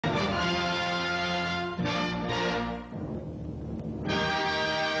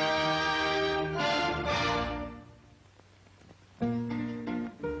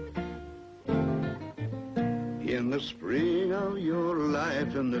the spring of your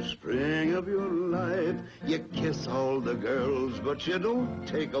life, in the spring of your life, you kiss all the girls, but you don't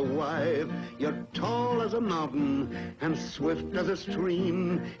take a wife. You're tall as a mountain and swift as a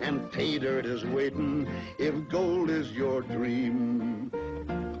stream, and pay dirt is waiting if gold is your dream.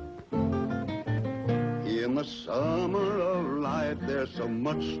 In the summer of life, there's so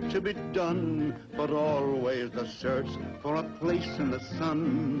much to be done, but always the search for a place in the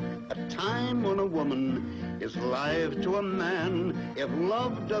sun. A time when a woman is life to a man. If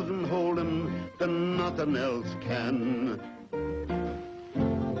love doesn't hold him, then nothing else can.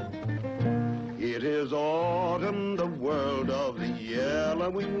 It is autumn, the world of the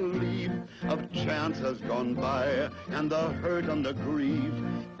yellowing leaf, of chances gone by, and the hurt and the grief.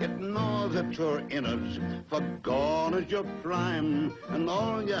 It knows that you're in it, for gone is your prime, and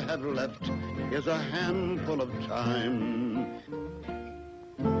all you have left is a handful of time.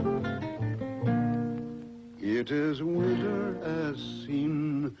 It is winter as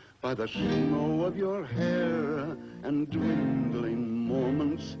seen by the snow of your hair, and dwindling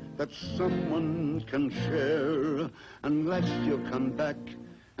moments that someone can share, unless you come back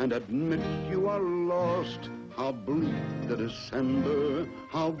and admit you are lost. How bleak the December,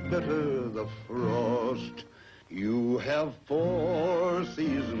 how bitter the frost. You have 4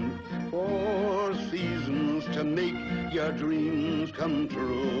 seasons to make your dreams come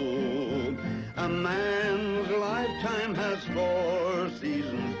true. A man's lifetime has 4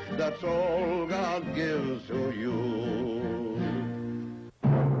 seasons, that's all God gives to you.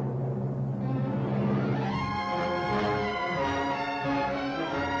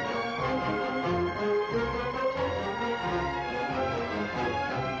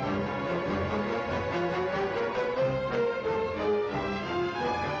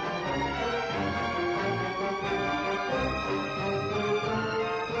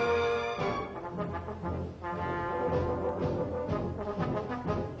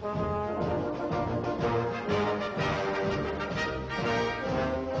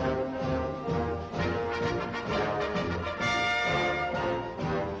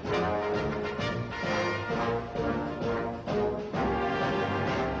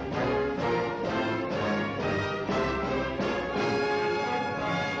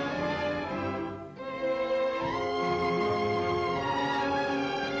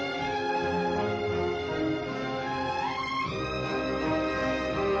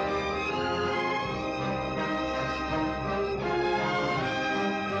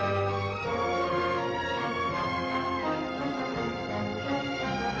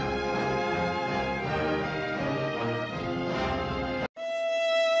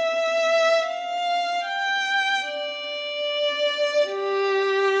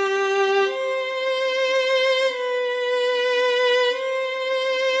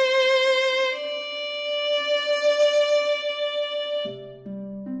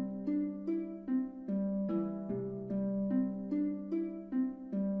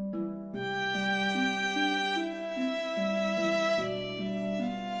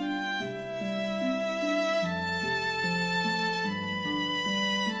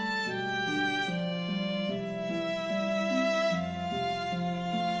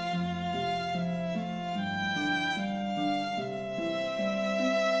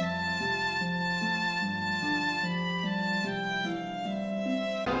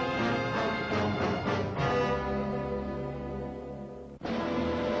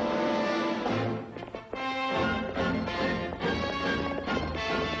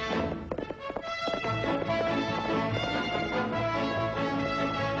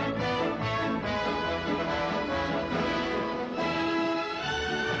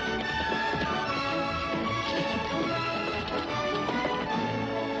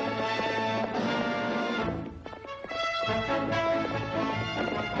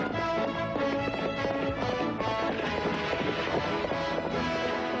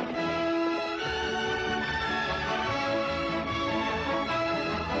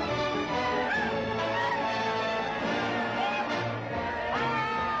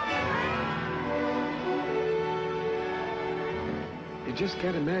 You just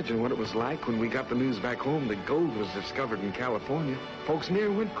can't imagine what it was like when we got the news back home that gold was discovered in California. Folks near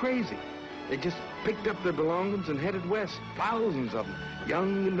went crazy. They just picked up their belongings and headed west, thousands of them,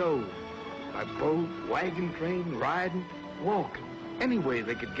 young and old. By boat, wagon train, riding, walking, any way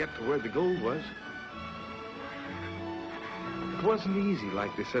they could get to where the gold was. It wasn't easy,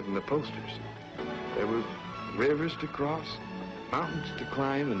 like they said in the posters. There were rivers to cross, mountains to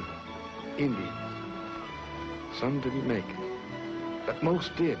climb, and Indians. Some didn't make it, but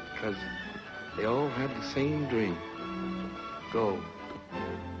most did, because they all had the same dream: gold.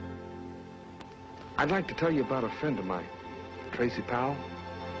 I'd like to tell you about a friend of mine, Tracy Powell.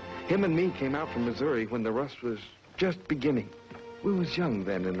 Him and me came out from Missouri when the rust was just beginning. We was young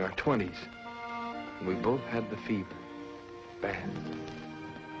then, in our 20s. And we both had the fever. Bad.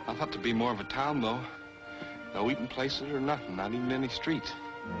 I thought to be more of a town, though. No eating places or nothing, not even any streets.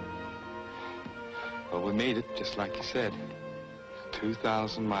 Well, we made it, just like you said.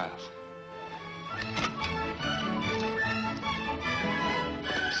 2,000 miles.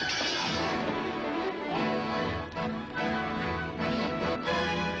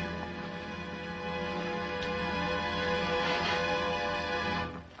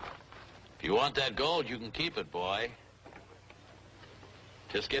 If you want that gold, you can keep it, boy.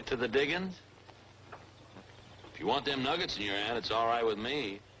 Just get to the diggings. If you want them nuggets in your hand, it's all right with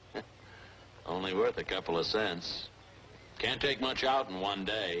me. Only worth a couple of cents. Can't take much out in one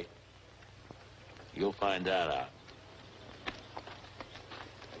day. You'll find that out.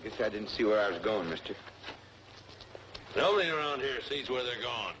 I guess I didn't see where I was going, mister. Nobody around here sees where they're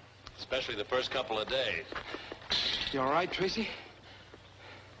going, especially the first couple of days. You all right, Tracy?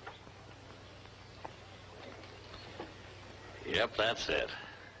 Yep, that's it.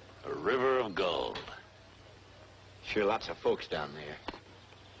 A river of gold. Sure lots of folks down there.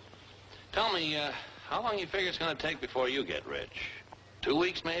 Tell me, how long you figure it's going to take before you get rich? 2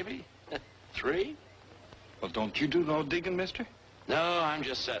 weeks, maybe? 3? Well, don't you do no digging, mister? No, I'm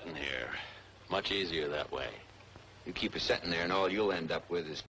just sitting here. Much easier that way. You keep us sitting there and all you'll end up with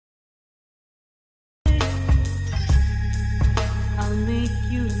is... I'll make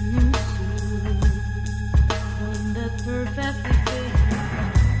you a new suit, one that perfectly fits.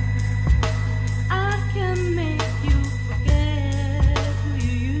 I can make you forget who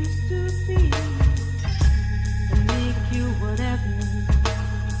you used to be, and make you whatever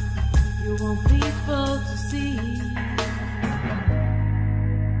you want people to see.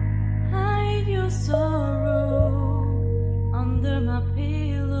 Hide your sorrow under my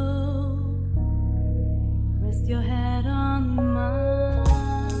pillow, rest your head on mine.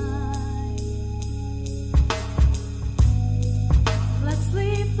 Let's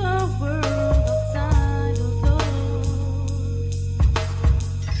leave the world outside the door,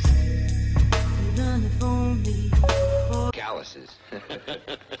 even if only for calluses.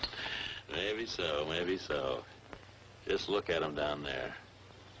 Maybe so, maybe so. Just look at them down there.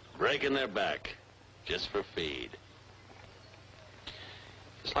 Breaking their back, just for feed.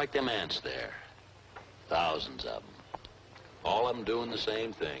 Just like them ants there. Thousands of them. All of them doing the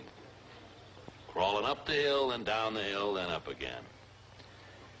same thing. Crawling up the hill, then down the hill, then up again.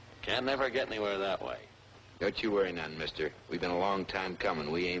 Can't never get anywhere that way. Don't you worry none, mister. We've been a long time coming.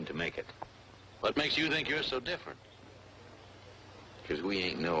 We aim to make it. What makes you think you're so different? Because we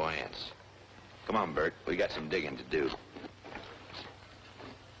ain't no ants. Come on, Bert. We got some digging to do.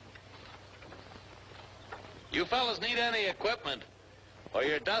 You fellas need any equipment, or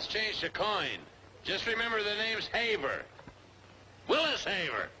your dust changed to coin. Just remember the name's Haver. Willis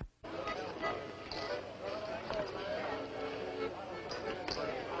Haver.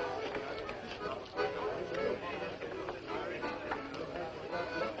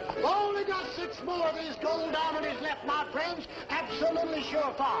 Only got 6 more of these gold diamonds left, my friends. Absolutely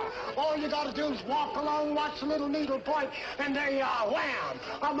surefire. All you got to do is walk along, watch the little needle point, and there you are, wham,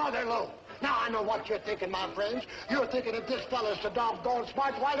 another load. Now, I know what you're thinking, my friends. You're thinking if this fella's so doggone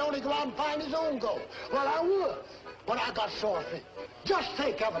smart, why don't he go out and find his own gold? Well, I would, but I got sore feet. Just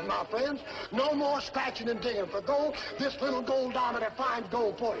think of it, my friends. No more scratching and digging for gold. This little gold diamond finds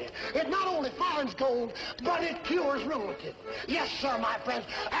gold for you. It not only finds gold, but it cures rheumatism. Yes, sir, my friends.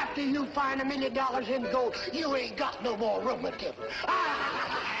 After you find $1 million in gold, you ain't got no more rheumatism.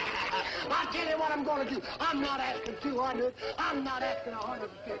 I'll tell you what I'm going to do. I'm not asking 200. I'm not asking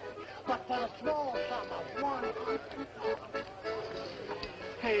 150. But for a small sum of 100.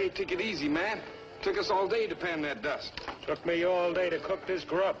 Hey, take it easy, man. Took us all day to pan that dust. Took me all day to cook this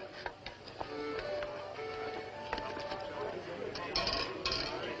grub.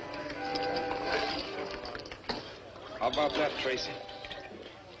 How about that, Tracy?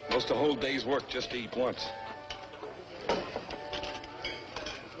 Most a whole day's work just to eat once.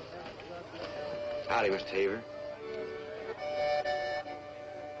 Howdy, Mr. Haver.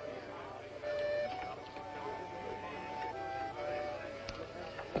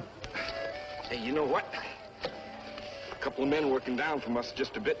 Hey, you know what? A couple of men working down from us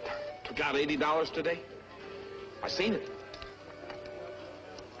just a bit took out $80 today. I seen it.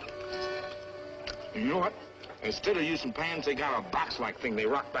 You know what? Instead of using pans, they got a box-like thing they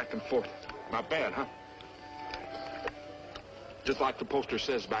rock back and forth. Not bad, huh? Just like the poster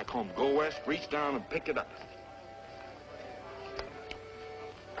says back home. Go west, reach down and pick it up.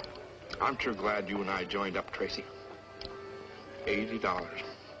 I'm sure glad you and I joined up, Tracy. $80.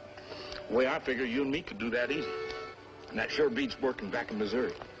 The way I figure, you and me could do that easy. And that sure beats working back in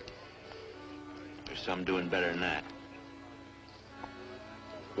Missouri. There's some doing better than that.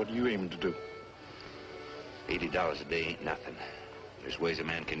 What are you aiming to do? $80 a day ain't nothing. There's ways a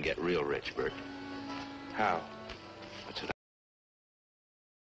man can get real rich, Bert. How? That's what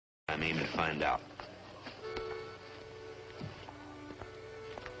I'm aiming to find out.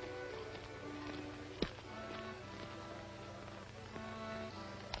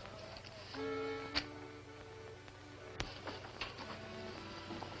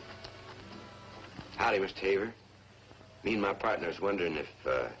 Howdy, Mr. Haver. Me and my partner's wondering if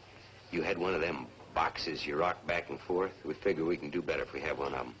you had one of them boxes you rock back and forth. We figure we can do better if we have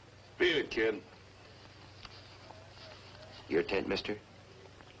one of them. Beat it, kid. Your tent, mister?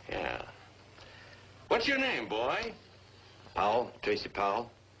 Yeah. What's your name, boy? Powell, Tracy Powell.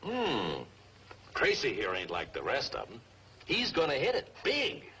 Tracy here ain't like the rest of them. He's gonna hit it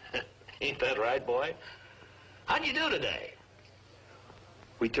big. Ain't that right, boy? How'd you do today?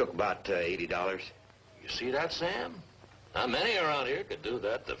 We took about $80. You see that, Sam? Not many around here could do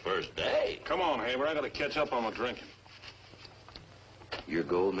that the first day. Come on, Haber. I gotta catch up on my drinking. Your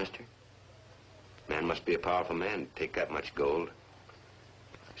gold, mister? Man must be a powerful man to take that much gold.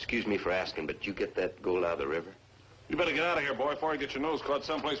 Excuse me for asking, but you get that gold out of the river? You better get out of here, boy, before you get your nose caught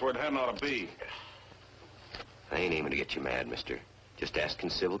someplace where it hadn't ought to be. I ain't aiming to get you mad, mister. Just asking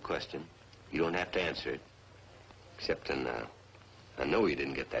a civil question. You don't have to answer it. Except I know you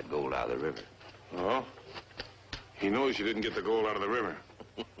didn't get that gold out of the river. Oh? He knows you didn't get the gold out of the river.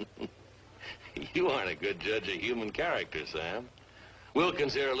 You aren't a good judge of human character, Sam.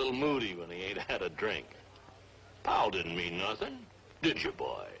 Wilkins here a little moody when he ain't had a drink. Powell didn't mean nothing, did you,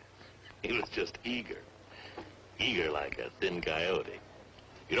 boy? He was just eager. Eager like a thin coyote.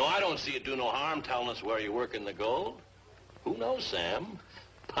 You know, I don't see it do no harm telling us where you're working the gold. Who knows, Sam?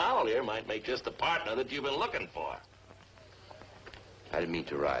 Powell here might make just the partner that you've been looking for. I didn't mean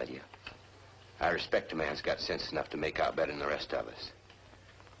to rile you. I respect a man who's got sense enough to make out better than the rest of us.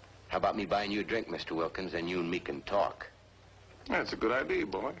 How about me buying you a drink, Mr. Wilkins, and you and me can talk? That's a good idea,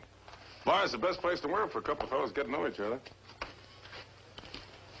 boy. Bar's the best place to work for a couple of fellows getting to know each other.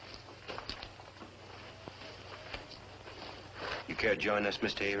 You care to join us,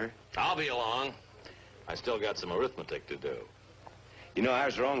 Mr. Haver? I'll be along. I still got some arithmetic to do. You know, I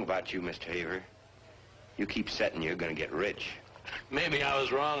was wrong about you, Mr. Haver. You keep setting you're going to get rich. Maybe I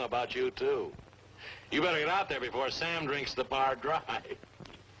was wrong about you, too. You better get out there before Sam drinks the bar dry.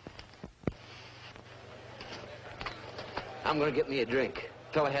 I'm going to get me a drink.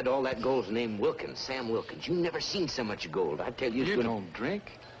 Fella had all that gold's named Wilkins, Sam Wilkins. You never seen so much gold. I tell you, You don't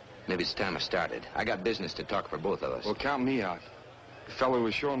drink? Maybe it's time I started. I got business to talk for both of us. Well, count me out. The fellow who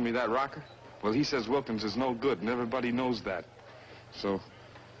was showing me that rocker, well, he says Wilkins is no good, and everybody knows that. So,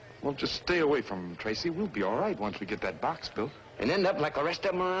 well, just stay away from him, Tracy. We'll be all right once we get that box built. And end up like the rest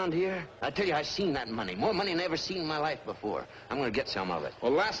of them around here? I tell you, I seen that money. More money than I ever seen in my life before. I'm going to get some of it.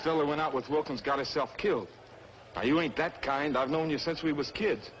 Well, last fella went out with Wilkins, got himself killed. Now, you ain't that kind. I've known you since we was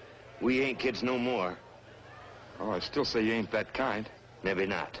kids. We ain't kids no more. Oh, I still say you ain't that kind. Maybe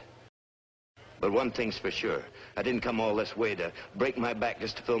not. But one thing's for sure. I didn't come all this way to break my back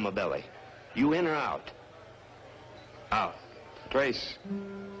just to fill my belly. You in or out? Out. Trace,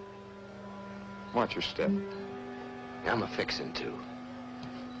 watch your step. I'm a-fixin' to.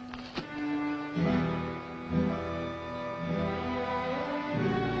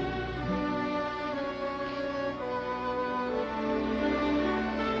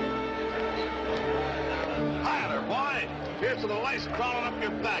 Hi there, boy. Here's to the lice crawling up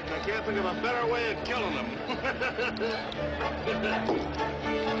your back. I can't think of a better way of killing them.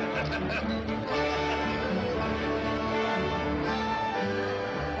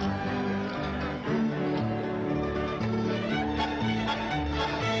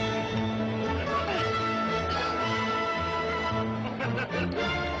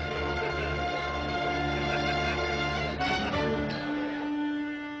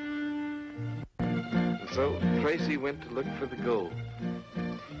 So Tracy went to look for the gold.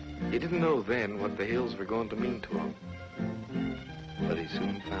 He didn't know then what the hills were going to mean to him. But he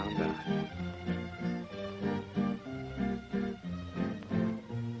soon found out.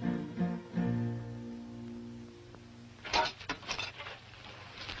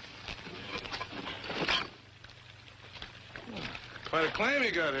 Quite a claim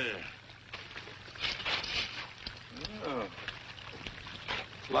you got here. Oh.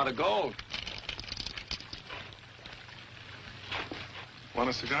 A lot of gold. Want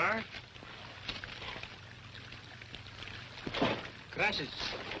a cigar? Gracias.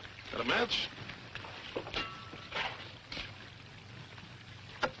 Got a match?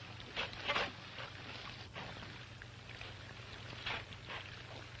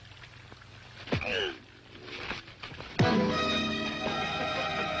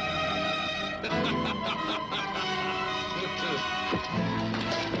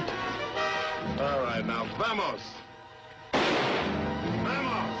 All right, now, vamos.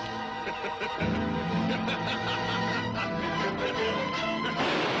 Vamos.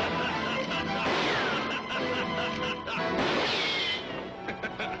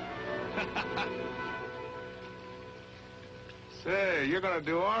 Say, you're gonna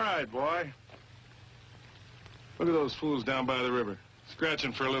do all right, boy. Look at those fools down by the river,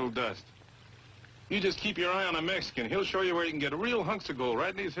 scratching for a little dust. You just keep your eye on a Mexican. He'll show you where you can get real hunks of gold right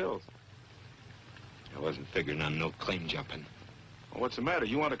in these hills. I wasn't figuring on no claim jumping. Well, what's the matter?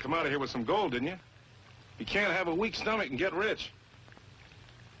 You want to come out of here with some gold, didn't you? You can't have a weak stomach and get rich.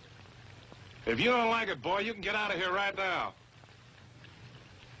 If you don't like it, boy, you can get out of here right now.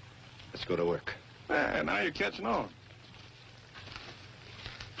 Let's go to work. Now you're catching on.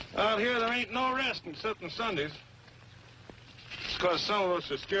 Out here, there ain't no rest except on Sundays. It's because some of us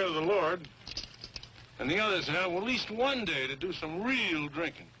are scared of the Lord, and the others have at least one day to do some real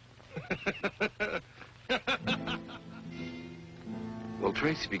drinking. Well,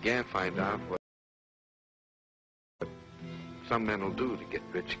 Tracy began to find out what some men will do to get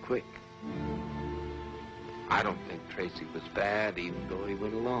rich quick. I don't think Tracy was bad, even though he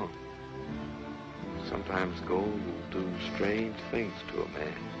went along. Sometimes gold will do strange things to a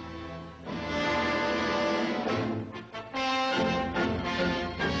man.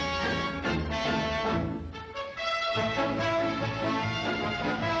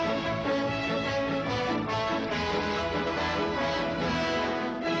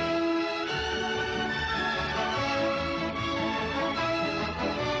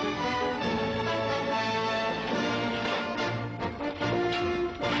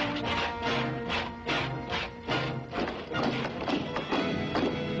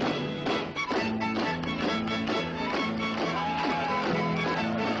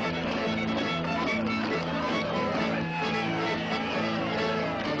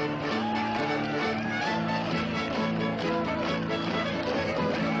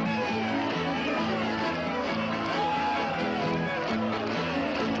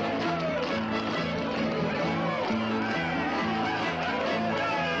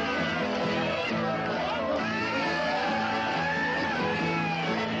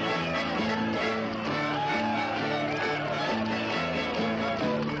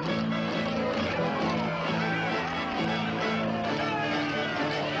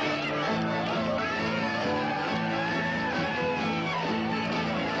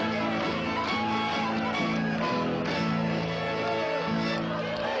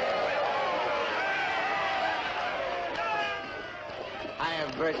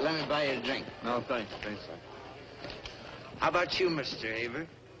 Bert, let me buy you a drink. No, thanks. Thanks, sir. How about you, Mr. Haver?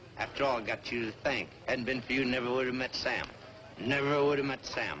 After all, I got you to thank. Hadn't been for you, never would have met Sam. Never would have met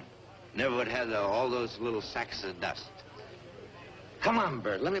Sam. Never would have had all those little sacks of dust. Come on,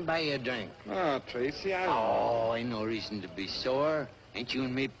 Bert, let me buy you a drink. Oh, Tracy, Oh, ain't no reason to be sore. Ain't you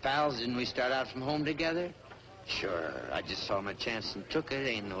and me pals? Didn't we start out from home together? Sure, I just saw my chance and took it.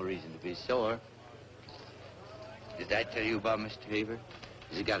 Ain't no reason to be sore. Did I tell you about Mr. Haver?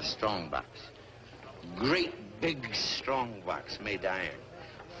 He's got a strong box. Great, big, strong box made of iron,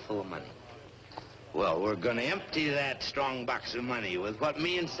 full of money. Well, we're gonna empty that strong box of money with what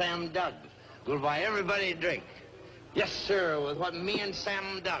me and Sam dug. We'll buy everybody a drink. Yes, sir, with what me and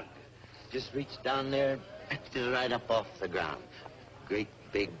Sam dug. Just reach down there, picked it right up off the ground. Great,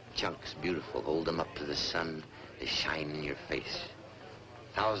 big chunks, beautiful. Hold them up to the sun. They shine in your face.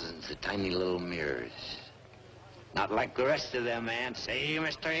 Thousands of tiny little mirrors. Not like the rest of them, man. Say,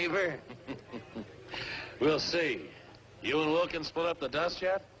 Mr. Haver? We'll see. You and Wilkins split up the dust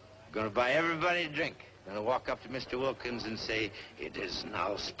yet? Gonna buy everybody a drink. Gonna walk up to Mr. Wilkins and say, it is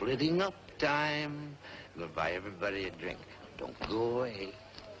now splitting up time. Gonna buy everybody a drink. Don't go away.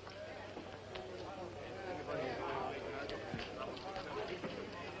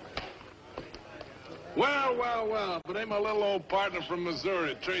 Well, but ain't my little old partner from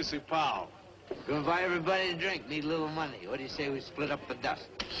Missouri, Tracy Powell. Gonna buy everybody a drink. Need a little money. What do you say we split up the dust?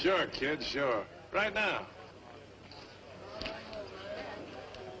 Sure, kid, sure. Right now.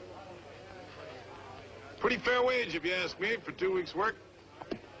 Pretty fair wage, if you ask me, for 2 weeks' work.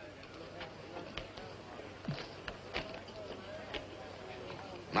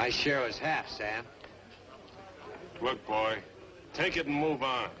 My share was half, Sam. Look, boy, take it and move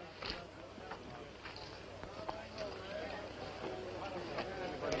on.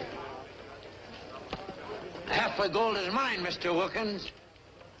 Half the gold is mine, Mr. Wilkins.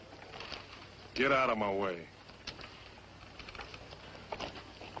 Get out of my way.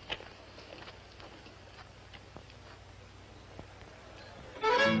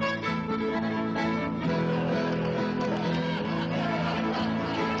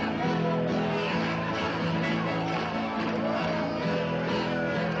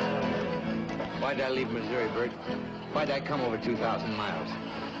 Why'd I leave Missouri, Bert? Why'd I come over 2,000 miles?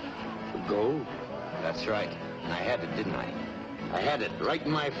 The gold? That's right. And I had it, didn't I? I had it right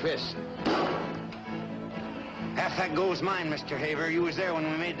in my fist. Half that gold's mine, Mr. Haver. You was there when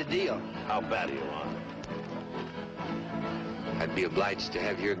we made the deal. How bad do you want? I'd be obliged to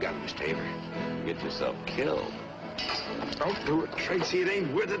have your gun, Mr. Haver. Get yourself killed. Don't do it, Tracy. It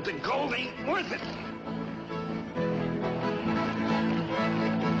ain't worth it. The gold ain't worth it.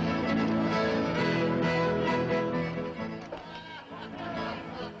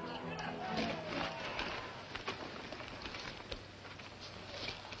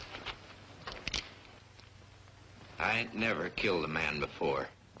 I ain't never killed a man before.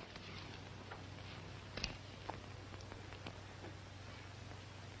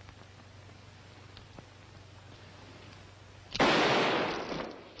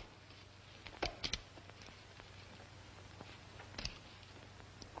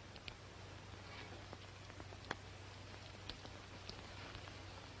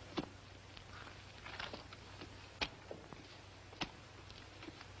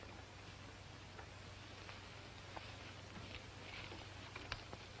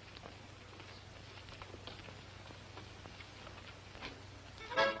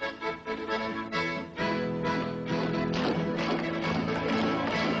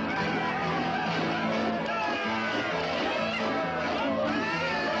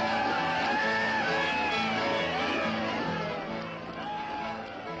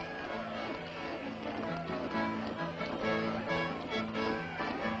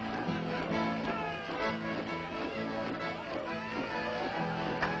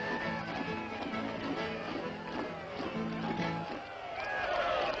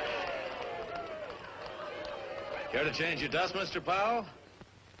 Care to change your dust, Mr. Powell?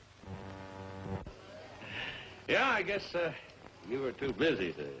 Yeah, I guess you were too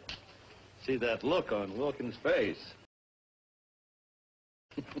busy to see that look on Wilkins' face.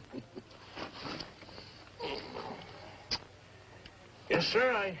 Yes,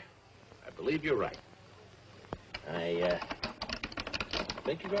 sir, I believe you're right. I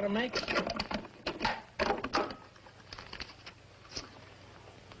think you're going to make it.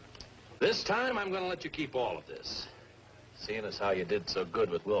 This time, I'm going to let you keep all of this, seeing as how you did so good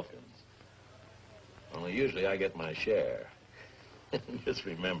with Wilkins. Only usually I get my share. Just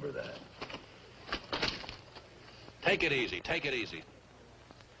remember that. Take it easy, take it easy.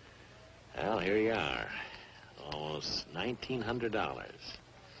 Well, here you are. Almost $1,900.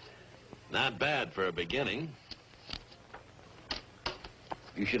 Not bad for a beginning.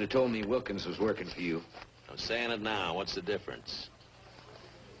 You should have told me Wilkins was working for you. I'm saying it now. What's the difference?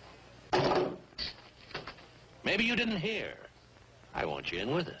 Maybe you didn't hear. I want you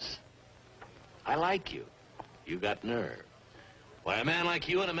in with us. I like you. You got nerve. Why, a man like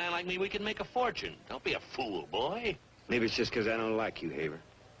you and a man like me, we can make a fortune. Don't be a fool, boy. Maybe it's just because I don't like you, Haver.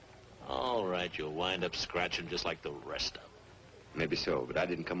 All right, you'll wind up scratching just like the rest of them. Maybe so, but I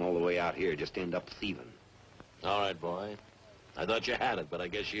didn't come all the way out here just to end up thieving. All right, boy. I thought you had it, but I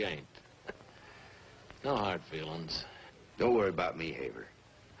guess you ain't. No hard feelings. Don't worry about me, Haver.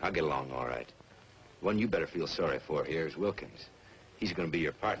 I'll get along all right. One you better feel sorry for here is Wilkins. He's going to be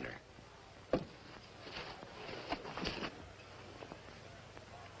your partner.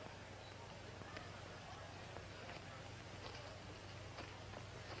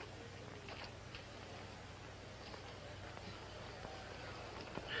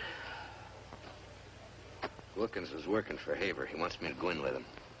 Wilkins was working for Haver. He wants me to go in with him.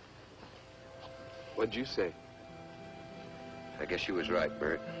 What'd you say? I guess you was right,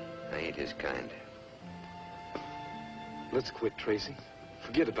 Bert. I ain't his kind. Let's quit, Tracy.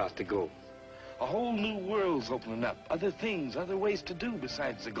 Forget about the gold. A whole new world's opening up. Other things, other ways to do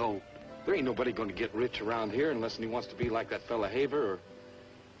besides the gold. There ain't nobody going to get rich around here unless he wants to be like that fella Haver, or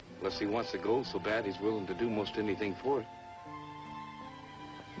unless he wants the gold so bad he's willing to do most anything for it.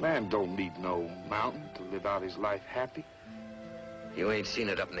 Man don't need no mountain to live out his life happy. You ain't seen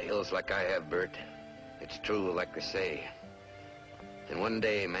it up in the hills like I have, Bert. It's true, like they say. And one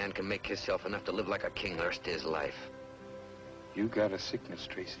day, a man can make himself enough to live like a king the rest of his life. You got a sickness,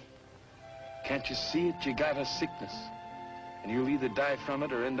 Tracy. Can't you see it? You got a sickness. And you'll either die from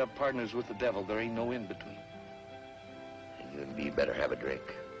it or end up partners with the devil. There ain't no in between. And you better have a drink.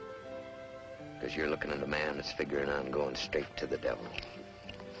 Because you're looking at a man that's figuring on going straight to the devil.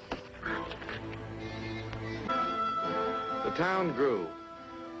 The town grew.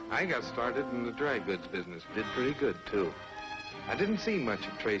 I got started in the dry goods business. Did pretty good, too. I didn't see much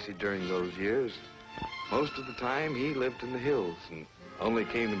of Tracy during those years. Most of the time, he lived in the hills and only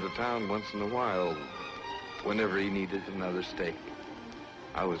came into town once in a while whenever he needed another steak.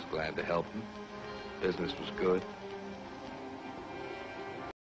 I was glad to help him. Business was good.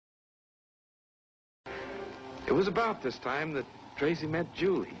 It was about this time that Tracy met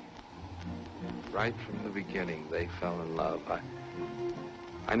Julie. Right from the beginning, they fell in love.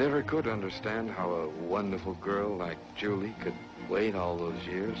 I never could understand how a wonderful girl like Julie could wait all those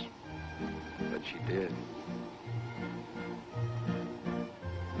years, but she did.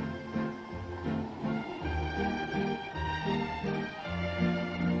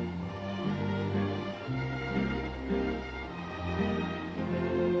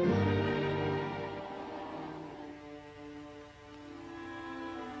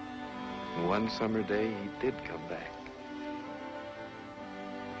 One summer day, he did come back.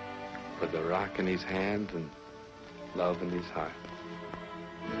 With a rock in his hand and love in his heart.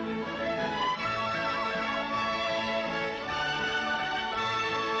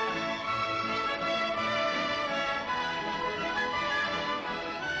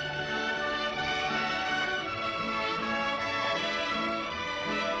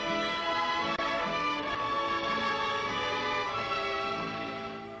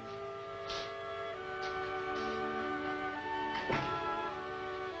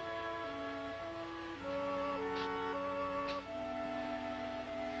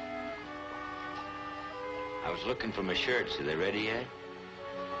 I was looking for my shirts. Are they ready yet?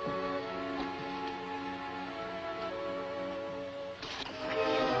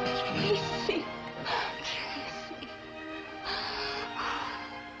 Tracy.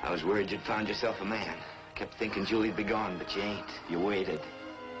 I was worried you'd found yourself a man. Kept thinking Julie'd be gone, but you ain't. You waited.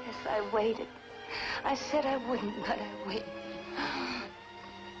 Yes, I waited. I said I wouldn't, but I waited.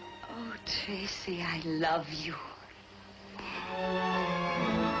 Oh, Tracy, I love you.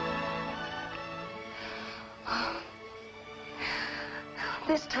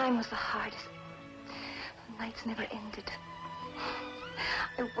 This time was the hardest. The nights never ended.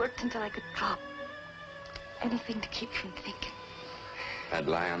 I worked until I could drop. Anything to keep from thinking. I'd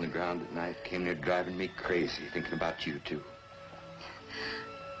lie on the ground at night, came near driving me crazy, thinking about you, too.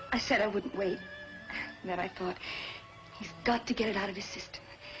 I said I wouldn't wait. And then I thought, he's got to get it out of his system.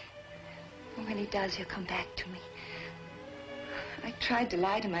 And when he does, he'll come back to me. I tried to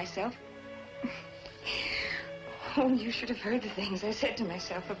lie to myself. Oh, you should have heard the things I said to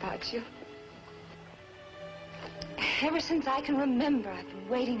myself about you. Ever since I can remember, I've been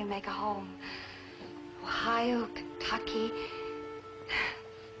waiting to make a home. Ohio, Kentucky,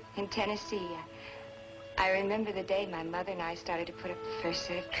 in Tennessee. I remember the day my mother and I started to put up the first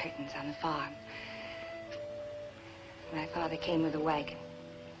set of curtains on the farm. My father came with a wagon.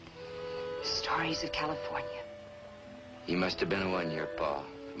 Stories of California. He must have been a one-year pa,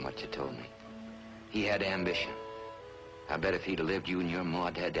 from what you told me. He had ambition. I bet if he'd have lived, you and your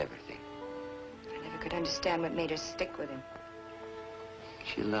Maud had everything. I never could understand what made her stick with him.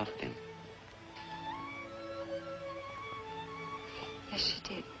 She loved him. Yes,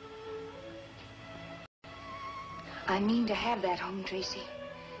 she did. I mean to have that home, Tracy.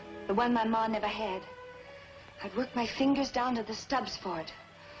 The one my ma never had. I'd work my fingers down to the stubs for it.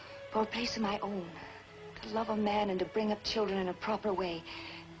 For a place of my own. To love a man and to bring up children in a proper way.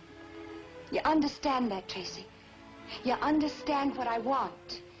 You understand that, Tracy? You understand what I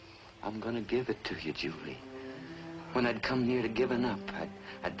want? I'm gonna give it to you, Julie. When I'd come near to giving up,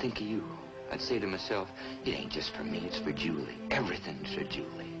 I'd think of you. I'd say to myself, it ain't just for me, it's for Julie. Everything's for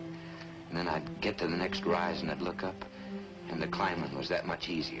Julie. And then I'd get to the next rise and I'd look up, and the climbing was that much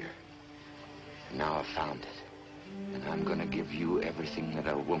easier. And now I've found it. And I'm gonna give you everything that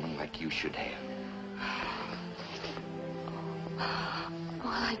a woman like you should have.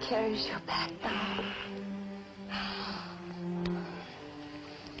 All I carry is your back now.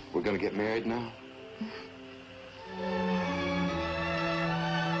 We're gonna get married now?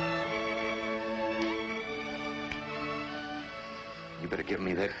 You better give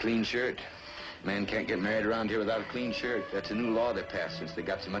me that clean shirt. Man can't get married around here without a clean shirt. That's a new law they passed since they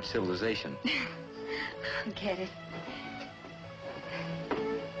got so much civilization. Get it.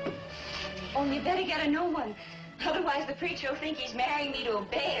 Only you better get a new one. Otherwise, the preacher will think he's marrying me to a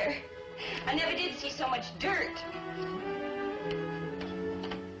bear. I never did see so much dirt.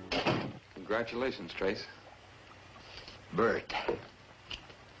 Congratulations, Trace. Bert.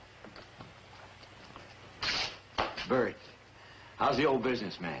 Bert, how's the old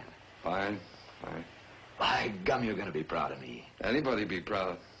businessman? Fine. By gum, you're gonna be proud of me. Anybody be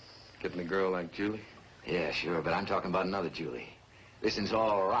proud. Getting a girl like Julie. Yeah, sure, but I'm talking about another Julie. This one's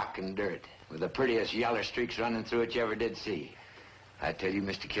all rock and dirt, with the prettiest yaller streaks running through it you ever did see. I tell you,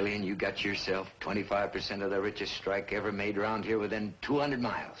 Mr. Killian, you got yourself 25% of the richest strike ever made around here within 200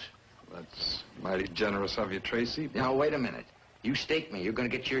 miles. That's mighty generous of you, Tracy. Now, wait a minute. You stake me, you're gonna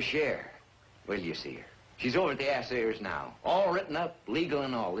get your share. Wait till you see her. She's over at the Assayers now. All written up, legal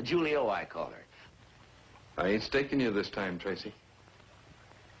and all. The Julie O, I call her. I ain't staking you this time, Tracy.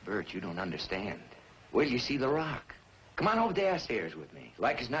 Bert, you don't understand. Wait till you see the rock. Come on over to the Assayers with me.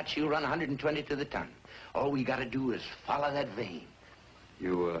 Like as not, she'll run 120 to the ton. All we gotta do is follow that vein.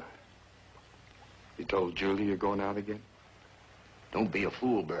 You told Julie you're going out again? Don't be a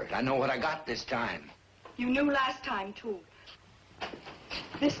fool, Bert. I know what I got this time. You knew last time, too.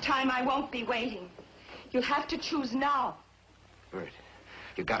 This time I won't be waiting. You'll have to choose now. Bert,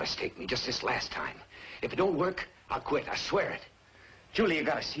 you gotta stake me just this last time. If it don't work, I'll quit. I swear it. Julie, you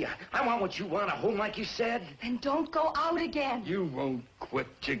gotta see, I want what you want, a home like you said. Then don't go out again. You won't quit.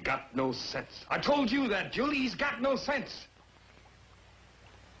 You got no sense. I told you that, Julie. He's got no sense.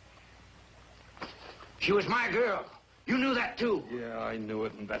 She was my girl. You knew that, too. Yeah, I knew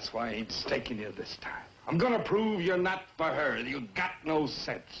it, and that's why I ain't staking you this time. I'm gonna prove you're not for her. You got no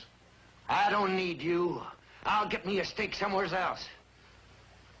sense. I don't need you. I'll get me a stake somewhere else.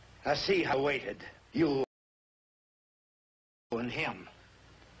 I see how waited. You and him.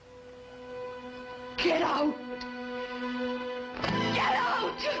 Get out! Get out!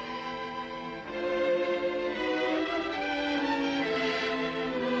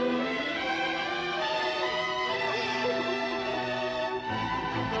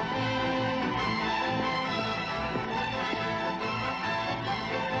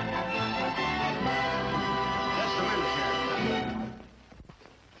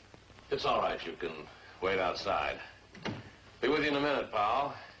 It's all right. You can wait outside. Be with you in a minute,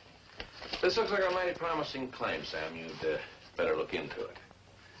 pal. This looks like a mighty promising claim, Sam. You'd better look into it.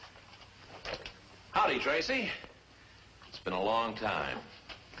 Howdy, Tracy. It's been a long time.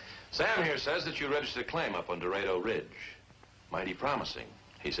 Sam here says that you registered a claim up on Dorado Ridge. Mighty promising.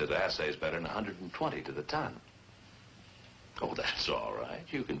 He said the assay's better than 120 to the ton. Oh, that's all right.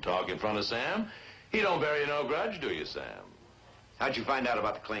 You can talk in front of Sam. He don't bear you no grudge, do you, Sam? How'd you find out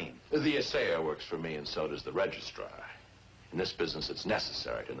about the claim? The assayer works for me, and so does the registrar. In this business, it's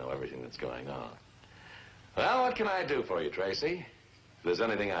necessary to know everything that's going on. Well, what can I do for you, Tracy? If there's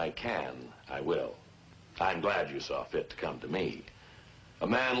anything I can, I will. I'm glad you saw fit to come to me. A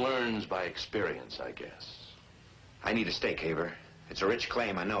man learns by experience, I guess. I need a stake, Haver. It's a rich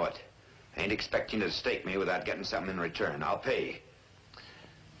claim, I know it. I ain't expecting you to stake me without getting something in return. I'll pay.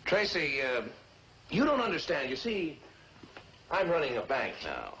 Tracy, you don't understand. You see, I'm running a bank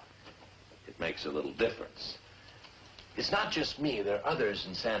now. It makes a little difference. It's not just me. There are others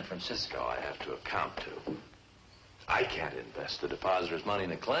in San Francisco I have to account to. I can't invest the depositor's money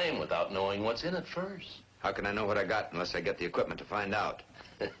in a claim without knowing what's in it first. How can I know what I got unless I get the equipment to find out?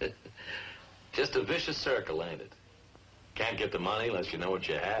 Just a vicious circle, ain't it? Can't get the money unless you know what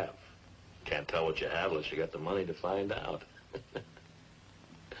you have. Can't tell what you have unless you got the money to find out.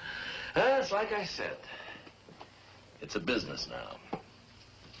 It's like I said. It's a business now.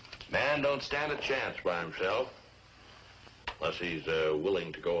 Man don't stand a chance by himself unless he's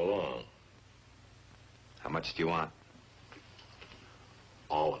willing to go along. How much do you want?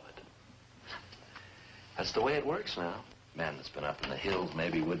 All of it. That's the way it works now. Man that's been up in the hills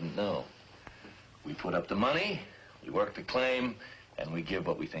maybe wouldn't know. We put up the money, we work the claim, and we give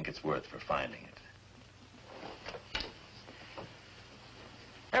what we think it's worth for finding it.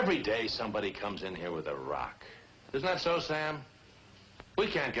 Every day somebody comes in here with a rock. Isn't that so, Sam? We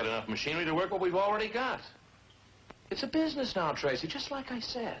can't get enough machinery to work what we've already got. It's a business now, Tracy, just like I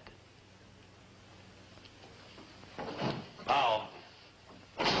said. Oh.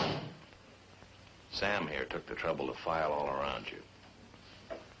 Sam here took the trouble to file all around you.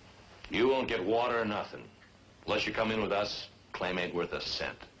 You won't get water or nothing. Unless you come in with us, claim ain't worth a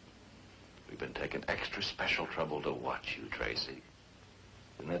cent. We've been taking extra special trouble to watch you, Tracy.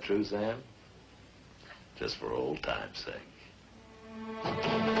 Isn't that true, Sam? Just for old time's sake.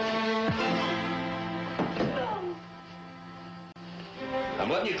 I'm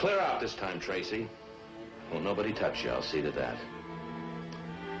letting you clear out this time, Tracy. Won't nobody touch you, I'll see to that.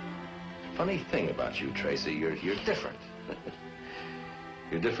 Funny thing about you, Tracy, you're different.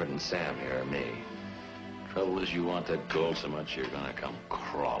 You're different than Sam here or me. Trouble is you want that gold so much you're gonna come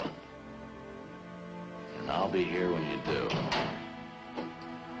crawling. And I'll be here when you do.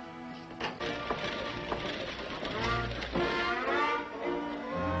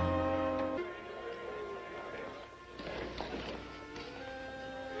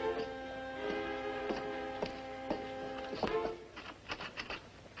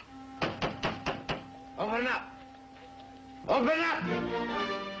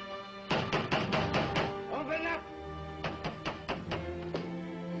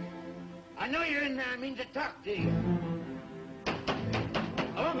 I know you're in there. I mean to talk to you.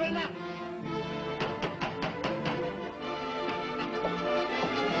 Open up.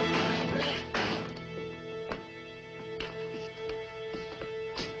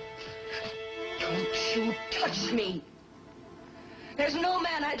 Don't you touch me. There's no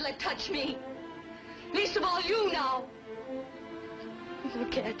man I'd let touch me. Least of all you now.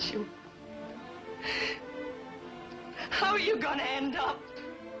 Look at you. How are you gonna end up?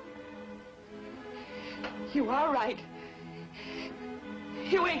 You are right.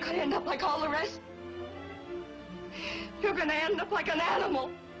 You ain't gonna end up like all the rest. You're gonna end up like an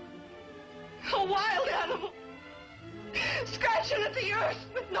animal. A wild animal. Scratching at the earth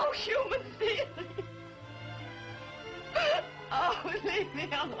with no human feeling. Oh, leave me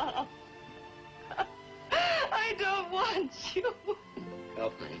alone. I don't want you.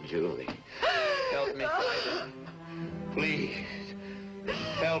 Help me, Julie. Help me. Please.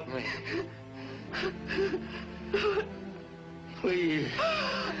 Help me. Please.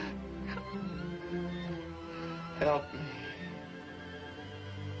 Help me.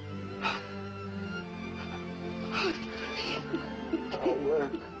 I'll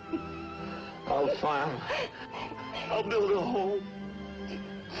work. I'll farm. I'll build a home.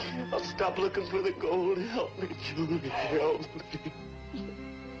 I'll stop looking for the gold. Help me, Julie. Help me.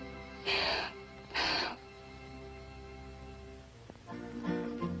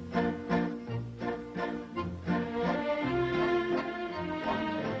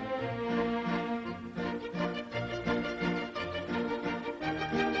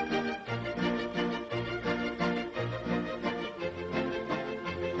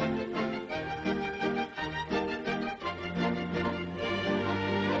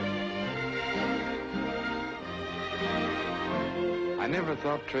 I never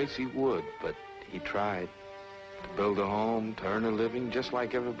thought Tracy would, but he tried to build a home, to earn a living, just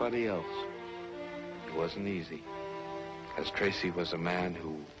like everybody else. It wasn't easy, because Tracy was a man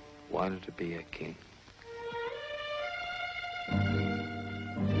who wanted to be a king.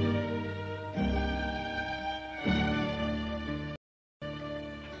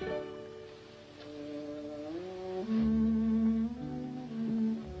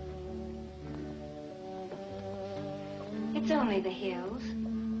 It's only the hills.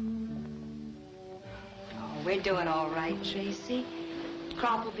 Oh, we're doing all right, Tracy.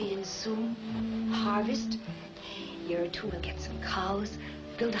 Crop will be in soon. Harvest. A year or two, we'll get some cows,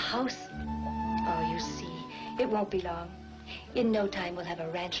 build a house. Oh, you see, it won't be long. In no time, we'll have a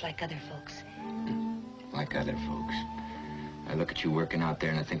ranch like other folks. Like other folks. I look at you working out there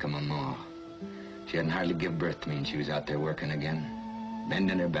and I think of my ma. She hadn't hardly give birth to me and she was out there working again.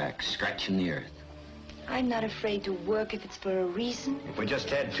 Bending her back, scratching the earth. I'm not afraid to work if it's for a reason. If we just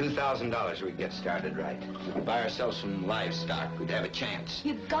had $2,000, we'd get started right. We could buy ourselves some livestock. We'd have a chance.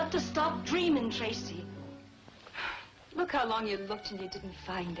 You've got to stop dreaming, Tracy. Look how long you looked and you didn't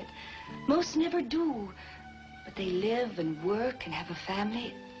find it. Most never do. But they live and work and have a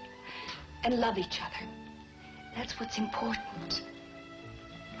family and love each other. That's what's important.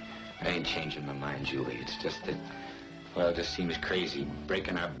 I ain't changing my mind, Julie. It's just that, well, it just seems crazy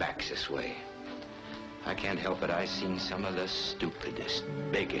breaking our backs this way. I can't help it. I've seen some of the stupidest,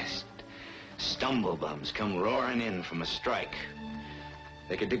 biggest stumblebums come roaring in from a strike.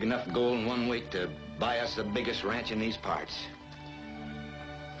 They could dig enough gold in one week to buy us the biggest ranch in these parts.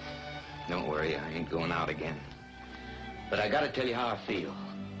 Don't worry, I ain't going out again. But I gotta tell you how I feel.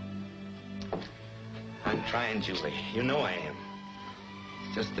 I'm trying, Julie. You know I am.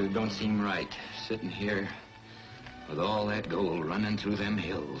 It's just that it don't seem right, sitting here with all that gold running through them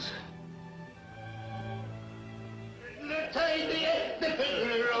hills.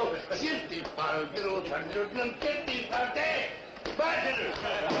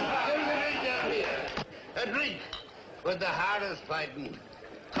 A drink with the hardest fighting,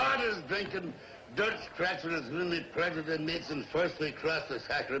 hardest drinking, dirt scratching as many President Nixon's first we crossed the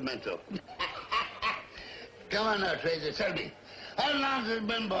Sacramento. Come on now, Tracy, tell me. How long has it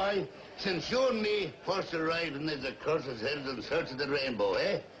been, boy, since you and me first arrived in these accursed hills in search of the rainbow,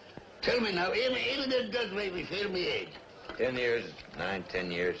 eh? Tell me now, even it does make me feel me age. 10 years, 9,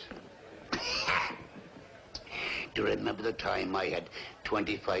 10 years. Do you remember the time I had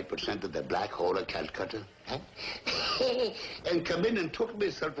 25% of the black hole of Calcutta? Huh? And come in and took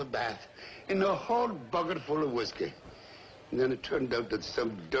myself a bath in a whole bucket full of whiskey. And then it turned out that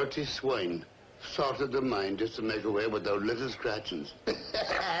some dirty swine sorted the mine just to make away with our little scratchings.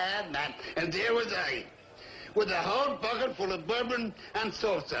 Man, and there was I, with a whole bucket full of bourbon and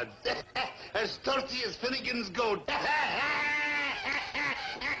soap suds, as thirsty as Finnegan's goat.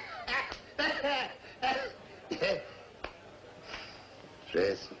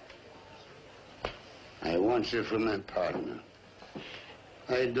 Tracy, I want you for my partner.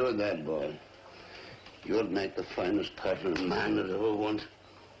 I do that, boy. You'd make the finest partner a man that ever wanted.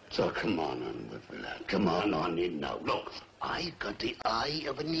 So come on with me, lad. Come on in now. Look, I got the eye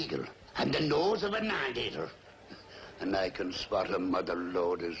of an eagle and the nose of an anteater. And I can spot a mother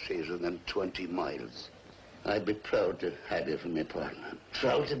lode as easier than 20 miles. I'd be proud to have you for my partner.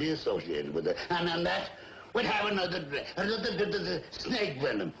 Proud to be associated with her. And on that, we'd have another snake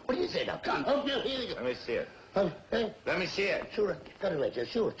venom. What do you say now? Come, up here you go. Let me see it. Hey? Let me see it. Sure, got it right there.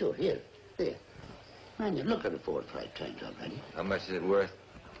 Sure, here. Man, you look at it 4 or 5 times already. How much is it worth?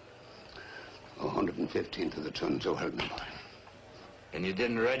 115 to the ton, so help me, boy. And you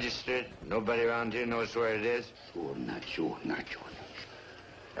didn't register it? Nobody around here knows where it is? Sure, not sure.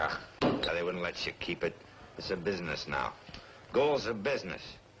 Ah, they wouldn't let you keep it. It's a business now. Gold's a business.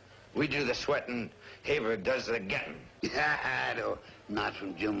 We do the sweating, Haver does the getting. No, not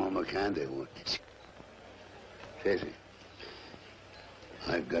from Jim O'McCann, they won't. Tracy,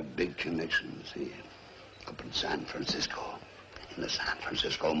 I've got big connections here, up in San Francisco, in the San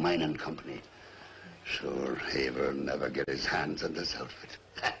Francisco Mining Company. Sure, Haver'll never get his hands on this outfit.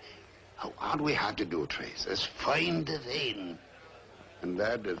 All we have to do, Trace, is find the vein. And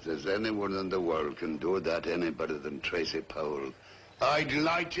that, if there's anyone in the world can do that any better than Tracy Powell, I'd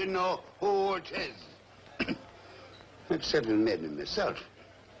like to know who it is. Except maybe myself.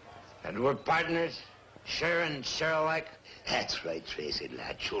 And we're partners? Share and share alike? That's right, Tracy,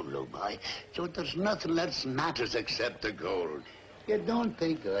 lad. Sure, look, boy. So there's nothing else matters except the gold. You don't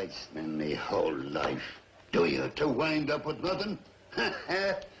think I'd spend my whole life, do you, to wind up with nothing?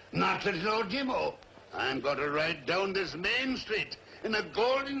 Not little old Jimmo. I'm going to ride down this main street in a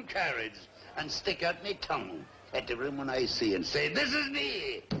golden carriage and stick out my tongue at everyone I see and say, this is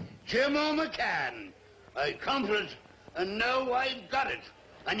me, Jim O'McCann. I come for it, and now I've got it.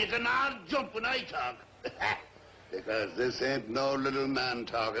 And you can all jump when I talk. Because this ain't no little man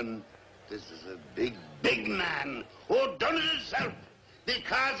talking. This is a big, big man who done it himself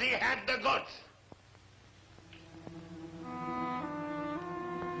because he had the guts.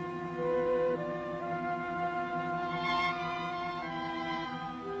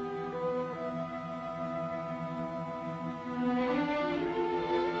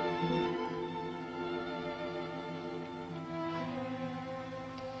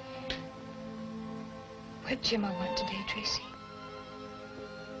 What Jim I want today, Tracy?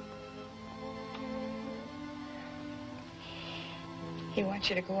 He wants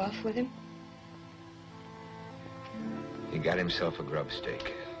you to go off with him? He got himself a grub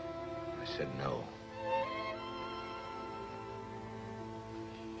stake. I said no.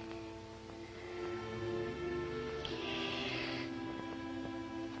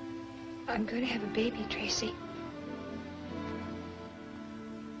 I'm going to have a baby, Tracy.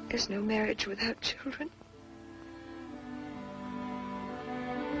 There's no marriage without children.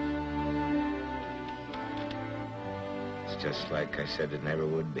 It's just like I said it never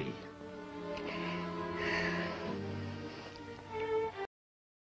would be.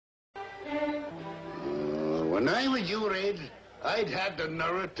 When I was your age, I'd have the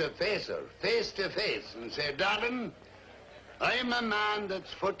nerve to face her, face to face, and say, darling, I'm a man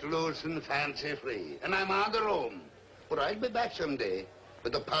that's footloose and fancy-free, and I'm on the roam. But I'll be back someday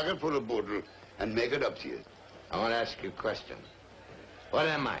with a pocket full of boodle and make it up to you. I want to ask you a question. What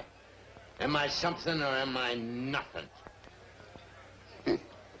am I? Am I something or am I nothing?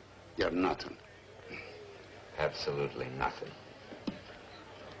 You're nothing. Absolutely nothing.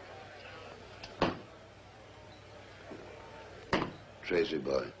 Tracy,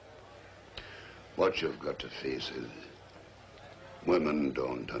 boy, what you've got to face is women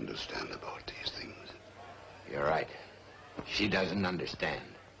don't understand about these things. You're right. She doesn't understand.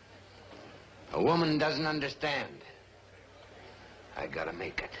 A woman doesn't understand. I gotta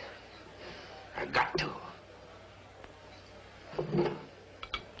make it. I got to.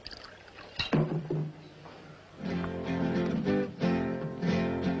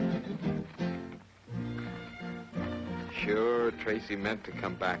 Sure, Tracy meant to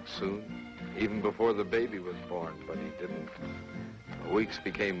come back soon, even before the baby was born, but he didn't. The weeks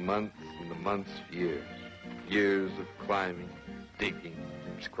became months, and the months years. Years of climbing, digging,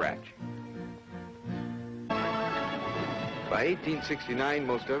 scratching. By 1869,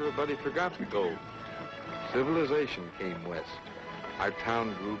 most everybody forgot the gold. Civilization came west. Our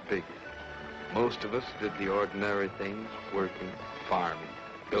town grew bigger. Most of us did the ordinary things, working, farming,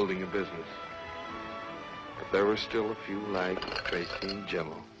 building a business. But there were still a few like Tracy and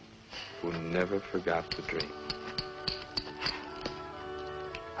Jimmo who never forgot the dream.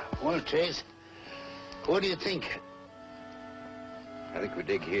 Well, Trace, what do you think? I think we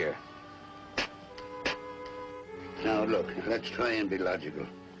dig here. Now, look, let's try and be logical.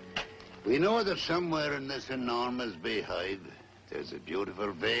 We know that somewhere in this enormous beehive, there's a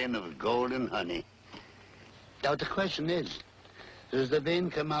beautiful vein of golden honey. Now, the question is, does the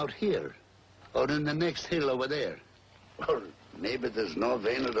vein come out here, or in the next hill over there? Or maybe there's no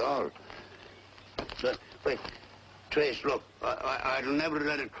vein at all. But, wait, Trace, look, I'll never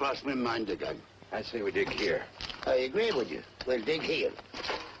let it cross my mind again. I say we dig here. I agree with you. We'll dig here.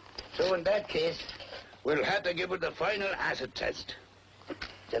 So in that case, we'll have to give it the final acid test.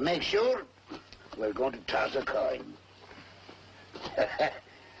 To make sure, we're going to toss a coin.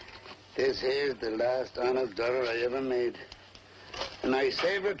 This here's the last honest dollar I ever made. And I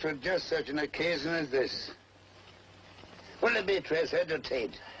saved it for just such an occasion as this. What'll it be, Trace, head or tail?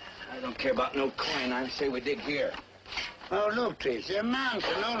 I don't care about no coin. I say we dig here. Oh, look, Tracy, a man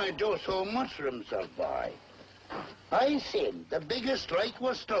can only do so much for himself, boy. I seen the biggest strike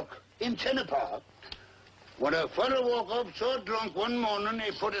was struck in Tinnapaw when a fellow woke up so drunk one morning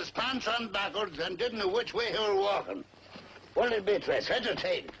he put his pants on backwards and didn't know which way he was walking. What'll it be, Trace, heads or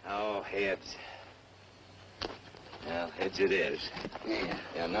tail? Oh, heads. Well, heads it is.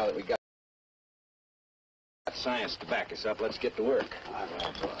 Yeah, now that we got science to back us up, let's get to work. All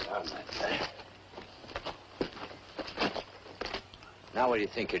right, boy, all right. Now what do you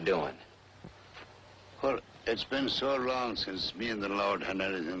think you're doing? Well, it's been so long since me and the Lord had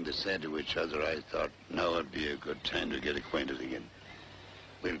anything to say to each other, I thought now would be a good time to get acquainted again.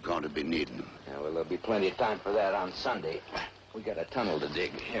 We're going to be needing him. Yeah, well, there'll be plenty of time for that on Sunday. We got a tunnel to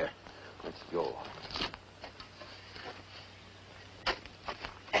dig. Here, let's go.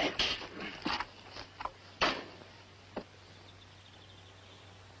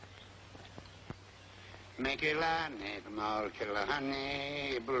 Mikilani from all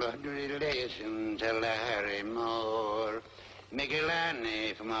Kilahani, blood relation to Larry Moore.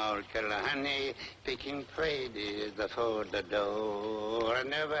 Mikilani from all Kilahani, picking Fridays before the door.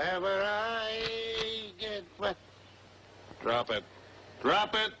 And never ever I get what? Drop it.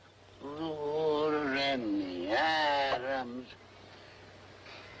 Drop it! Lord Rennie Adams.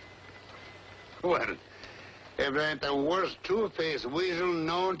 Well, if that ain't the worst two-faced weasel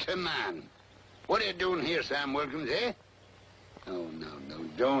known to man. What are you doing here, Sam Wilkins, eh? Oh, no,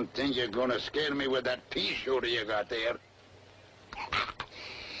 don't think you're going to scare me with that pea shooter you got there.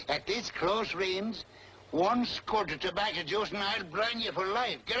 At this close range, one squirt of tobacco juice and I'll blind you for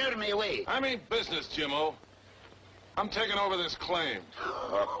life. Get out of my way. I mean business, Jim-O. I'm taking over this claim.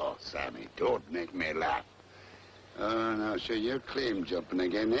 Oh, Sammy, don't make me laugh. Oh, now, so you're claim jumping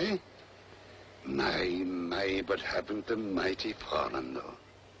again, eh? My, but haven't the mighty fallen,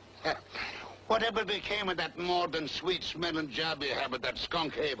 though. Whatever became of that more than sweet-smelling job you have with that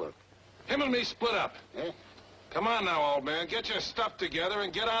skunk Haber? Him and me split up. Eh? Come on now, old man. Get your stuff together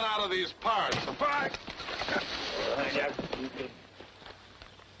and get on out of these parts. Bye.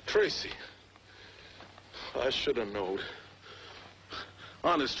 Tracy. I should have known.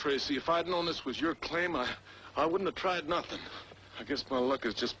 Honest, Tracy, if I'd known this was your claim, I wouldn't have tried nothing. I guess my luck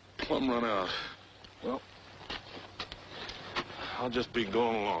has just plumb run out. Well, I'll just be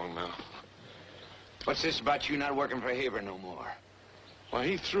going along now. What's this about you not working for Haver no more? Why,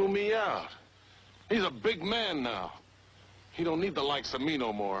 he threw me out. He's a big man now. He don't need the likes of me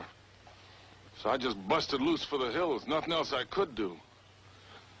no more. So I just busted loose for the hills. Nothing else I could do.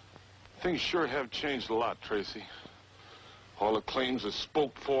 Things sure have changed a lot, Tracy. All the claims are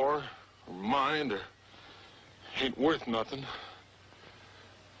spoke for, or mined, or ain't worth nothing.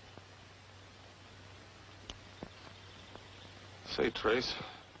 Say, Trace,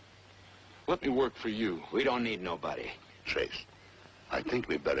 let me work for you. We don't need nobody. Trace, I think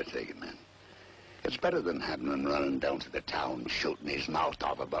we'd better take it, man. It's better than having him running down to the town, shooting his mouth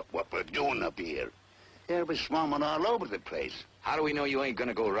off about what we're doing up here. They'll be swarming all over the place. How do we know you ain't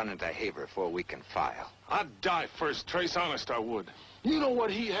gonna go running to Haver before we can file? I'd die first, Trace. Honest, I would. You know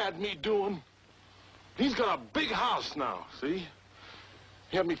what he had me doing? He's got a big house now, see?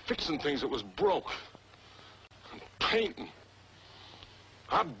 He had me fixing things that was broke. And painting.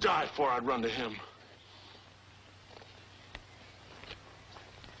 I'd die before I'd run to him.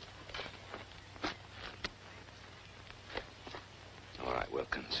 All right,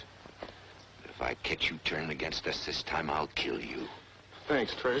 Wilkins. If I catch you turning against us this time, I'll kill you.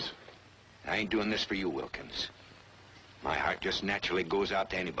 Thanks, Trace. I ain't doing this for you, Wilkins. My heart just naturally goes out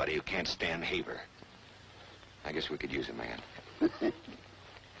to anybody who can't stand Haver. I guess we could use a man.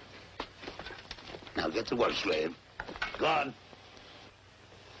 Now get to work, slave. Go on.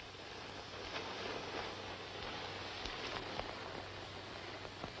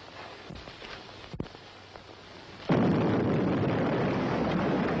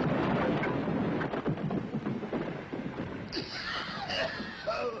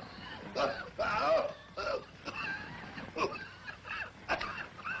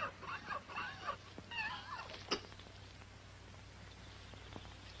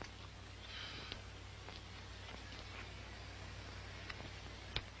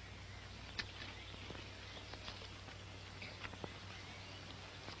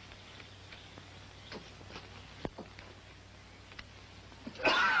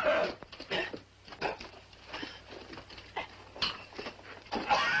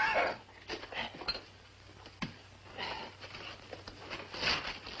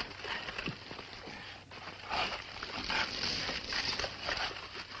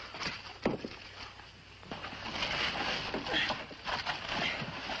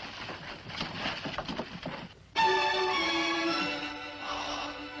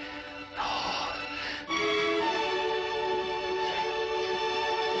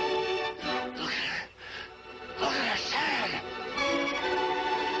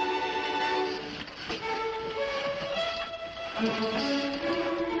 We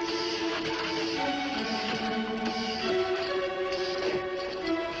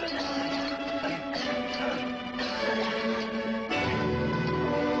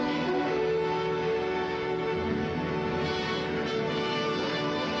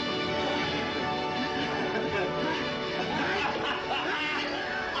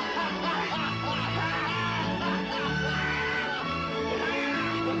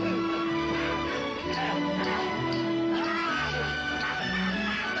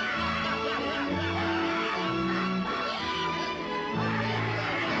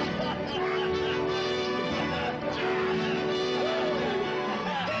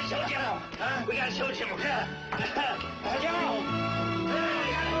gotta show Jimmo. Jimmo!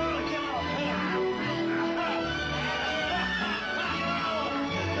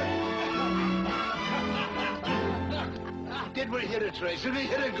 Did we hit it, Tracy? Did we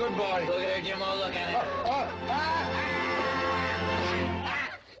hit it, good boy? Look at it, Jimmo. Look at it.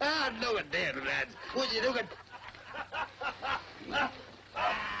 Look at that, lads. Would you look at...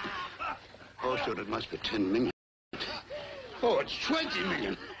 Oh, sure, it must be 10 million. Oh, it's 20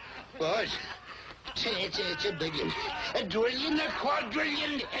 million. Boys, it's a billion. A trillion, a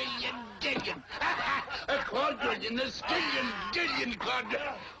quadrillion, alien, dillion. A quadrillion, a skillion, dillion,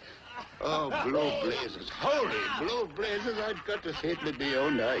 quadrillion. Oh, blow blazes. Holy blow blazes. I've got to see it with my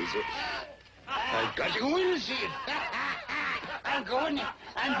own eyes. I've got to go in and see it. I'm going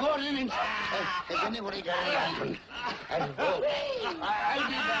in. Has anybody got a lantern? I'll be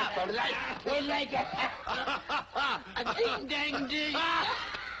back for life. We'll like it. A ding-dang-ding.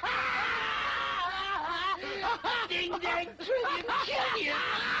 Ding-dang, trillion, killion.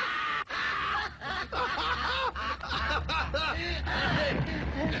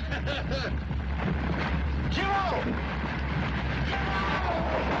 Joe!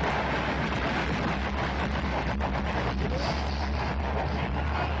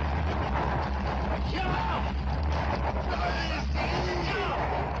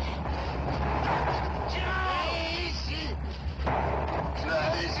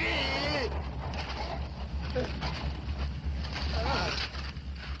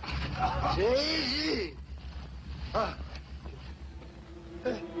 Daisy!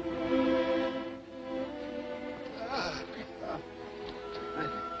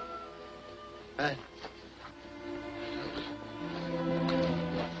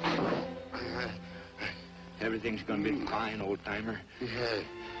 Everything's gonna be fine, old-timer. Yeah.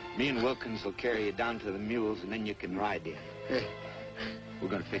 Me and Wilkins will carry you down to the mules, and then you can ride in. We're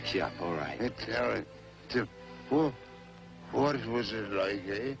gonna fix you up, all right. What was it like,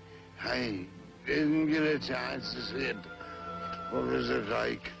 eh? I didn't get a chance to see it. What was it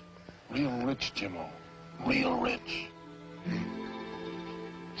like? Real rich, Jimmo. Real rich.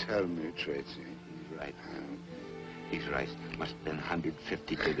 Tell me, Tracy. He's right. He's right. Must have been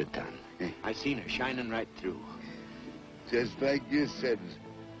 150 to the ton. I seen her shining right through. Just like you said,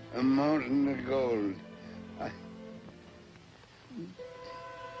 a mountain of gold.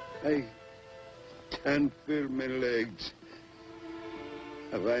 I can't feel my legs.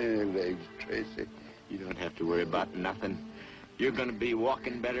 Have I any legs, Tracy? You don't have to worry about nothing. You're gonna be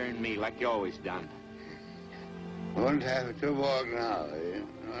walking better than me, like you always done. Won't have to walk now, eh?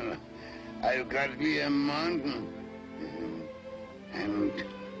 No. I've got to be a mountain. And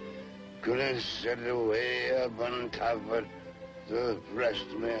could have sit way up on top of it the rest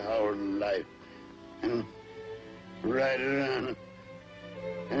of my whole life. And ride around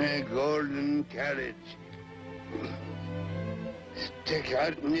in a golden carriage. Stick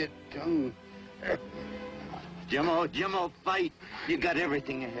out in your tongue. Jimmo, fight. You got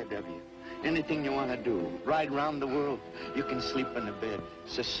everything ahead of you. Anything you want to do. Ride around the world. You can sleep in the bed.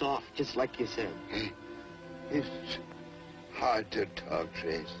 So soft, just like you said. It's hard to talk,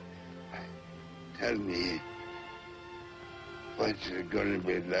 Trace. Tell me, what's it going to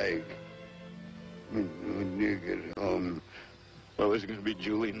be like when you get home? Well, it's going to be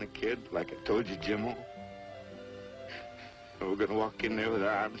Julie and the kid, like I told you, Jimmo. We're going to walk in there with our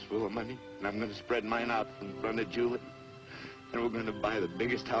arms full of money, and I'm going to spread mine out in front of Julie. And we're going to buy the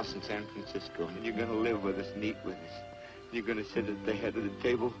biggest house in San Francisco, and you're going to live with us and eat with us. You're going to sit at the head of the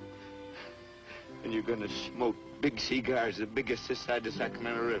table, and you're going to smoke big cigars, the biggest this side of the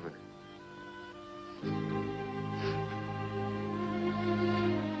Sacramento River.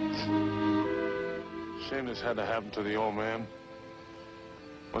 Shame this had to happen to the old man.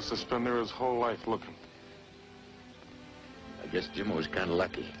 Must have spent there his whole life looking. I guess Jimmo was kind of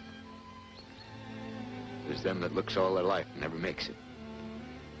lucky. There's them that looks all their life and never makes it.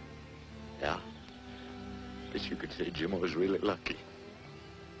 Yeah. Guess you could say Jimmo was really lucky.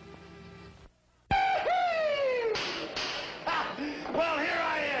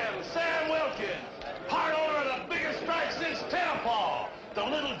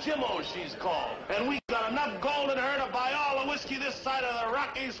 Jimmo, she's called. And we got enough gold in her to buy all the whiskey this side of the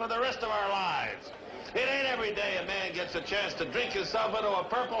Rockies for the rest of our lives. It ain't every day a man gets a chance to drink himself into a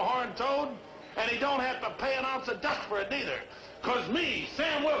purple horned toad, and he don't have to pay an ounce of dust for it neither. 'Cause me,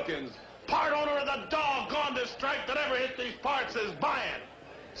 Sam Wilkins, part owner of the doggondest strike that ever hit these parts, is buying.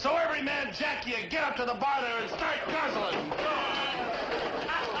 So every man jack you, get up to the bar there and start guzzling. Go on.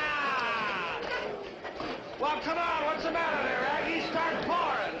 Well, come on, what's the matter there, Aggie? Start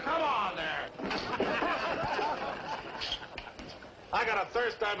pouring. Come on there. I got a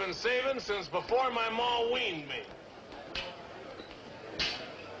thirst I've been saving since before my ma weaned me.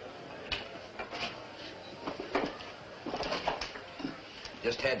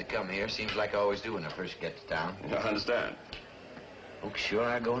 Just had to come here. Seems like I always do when I first get to town. I understand. Folks sure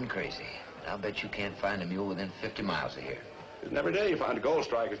are going crazy. I'll bet you can't find a mule within 50 miles of here. Isn't every day you find a gold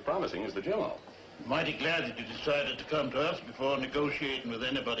strike as promising as the Jimmo. Mighty glad that you decided to come to us before negotiating with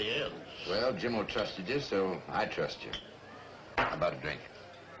anybody else. Well, Jimmo trusted you, so I trust you. How about a drink?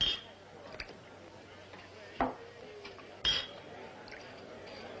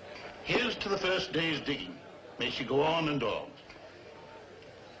 Here's to the first day's digging. May she go on and on.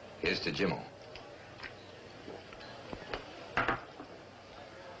 Here's to Jimmo.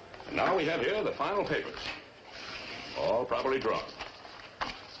 And now we have here the final papers. All properly drawn.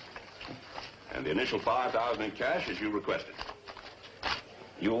 And the initial $5,000 in cash as you requested.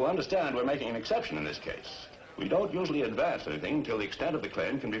 You will understand we're making an exception in this case. We don't usually advance anything until the extent of the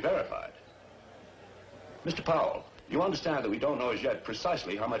claim can be verified. Mr. Powell, you understand that we don't know as yet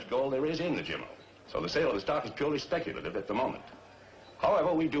precisely how much gold there is in the Jimmo. So the sale of the stock is purely speculative at the moment.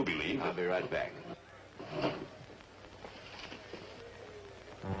 However, we do believe... I'll be right back.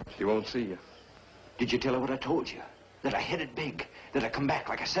 She won't see you. Did you tell her what I told you? That I hit it big. That I come back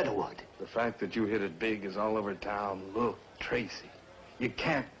like I said I would. The fact that you hit it big is all over town. Look, Tracy, you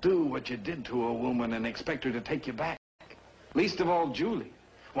can't do what you did to a woman and expect her to take you back. Least of all Julie.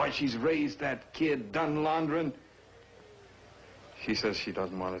 Why, she's raised that kid, done laundering. She says she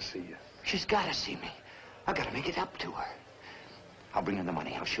doesn't want to see you. She's got to see me. I got to make it up to her. I'll bring her the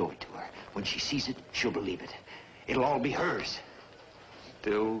money. I'll show it to her. When she sees it, she'll believe it. It'll all be hers.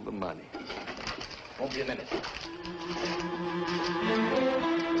 Still the money. Won't be a minute.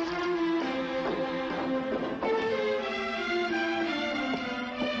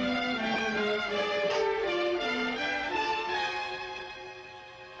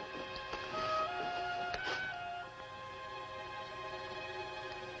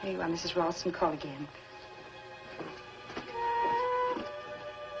 Here you are, Mrs. Ralston. Call again.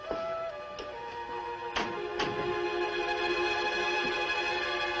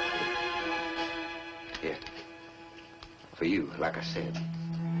 Here. For you, like I said.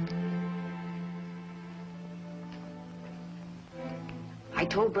 I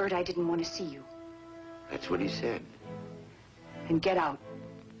told Bert I didn't want to see you. That's what he said. Then get out.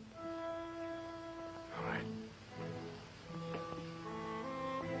 All right.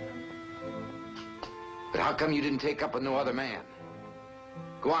 But how come you didn't take up with no other man?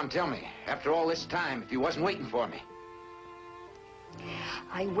 Go on, tell me. After all this time, if you wasn't waiting for me.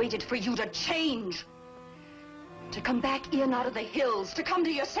 I waited for you to change. To come back in out of the hills. To come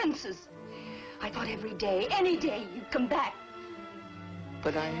to your senses. I thought every day, any day, you'd come back.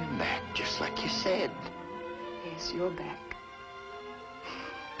 But I am back, just like you said. Yes, you're back.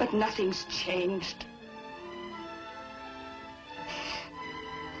 But nothing's changed.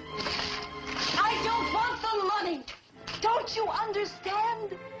 I don't want the money. Don't you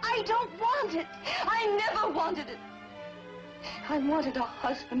understand? I don't want it. I never wanted it. I wanted a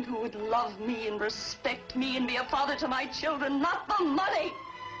husband who would love me and respect me and be a father to my children, not the money.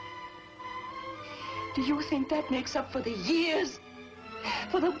 Do you think that makes up for the years?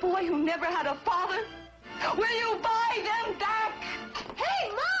 For the boy who never had a father? Will you buy them back? Hey,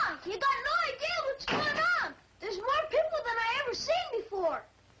 Mom! You got no idea what's going on. There's more people than I ever seen before.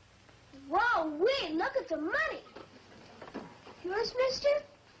 Wow, look at the money. Yours, mister?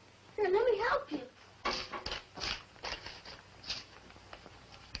 Here, let me help you.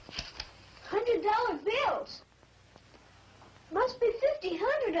 $100 bills. Must be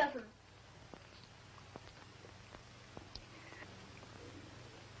 1,500 of them.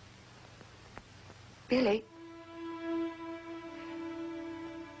 Billy,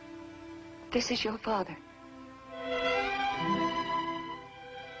 this is your father.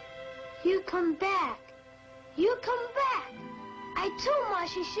 You come back. You come back. I told Ma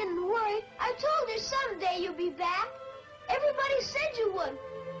she shouldn't worry. I told her someday you'll be back. Everybody said you would.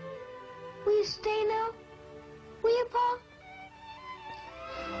 Will you stay now? Will you, Pa?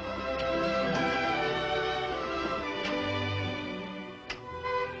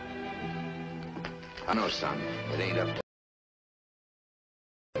 I know, son. It ain't up to...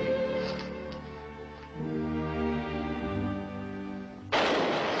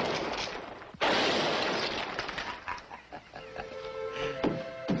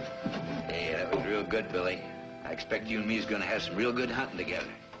 Hey, that was real good, Billy. I expect you and me's gonna have some real good hunting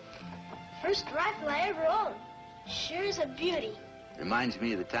together. First rifle I ever owned. Sure is a beauty. Reminds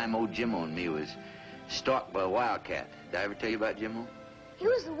me of the time old Jimmo and me was stalked by a wildcat. Did I ever tell you about Jimmo? He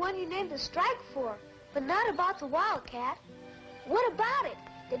was the one you named the strike for, but not about the wildcat. What about it?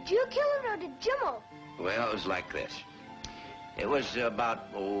 Did you kill it or did Jimmo? Well, it was like this. It was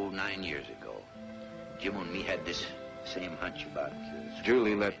about, 9 years ago. Jimmo and me had this same hunch about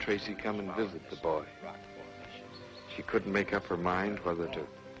Julie let Tracy come and visit the boy. She couldn't make up her mind whether to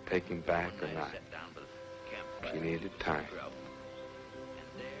take him back or not. She needed time.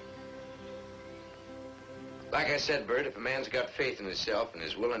 Like I said, Bert, if a man's got faith in himself and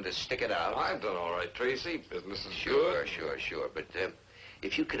is willing to stick it out... I've done all right, Tracy. Business is Sure. But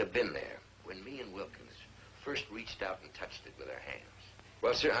if you could have been there when me and Wilkins first reached out and touched it with our hands...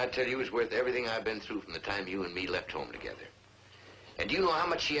 Well, sir, I tell you, it was worth everything I've been through from the time you and me left home together. And do you know how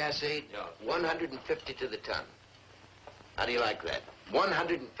much she assayed? Yeah. 150 to the ton. How do you like that?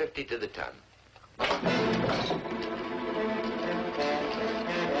 150 to the ton.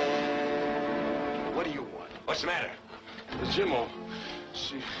 What do you want? What's the matter? Jimmo,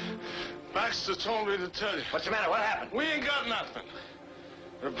 Baxter told me to tell you. What's the matter? What happened? We ain't got nothing.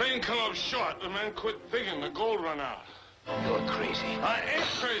 The vein come up short. The men quit digging. The gold run out. You're crazy. I ain't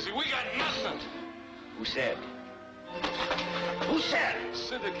crazy. We got nothing. Who said? Who said?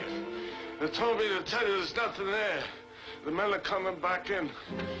 Syndicate. They told me to tell you there's nothing there. The men are coming back in.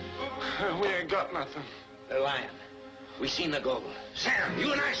 We ain't got nothing. They're lying. We seen the gold. Sam,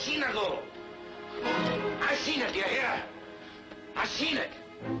 you and I seen the gold. I seen it, do you hear? I seen it.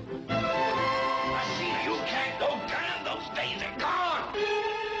 I seen it. You can't go down. Those days are gone.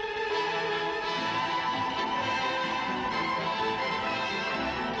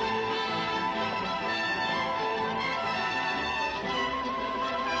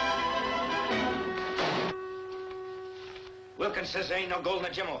 Wilkins says there ain't no gold in the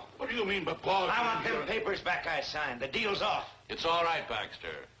Jimmo. What do you mean by ball? I want them papers back I signed. The deal's off. It's all right,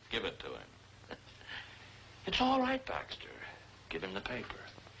 Baxter. Give it to him. It's all right, Baxter. Give him the paper.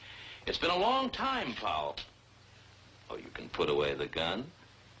 It's been a long time, pal. Oh, you can put away the gun.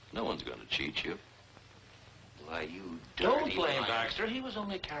 No one's going to cheat you. Why, you Don't dirty blame liar. Baxter. He was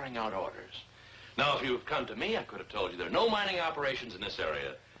only carrying out orders. Now, if you had come to me, I could have told you there are no mining operations in this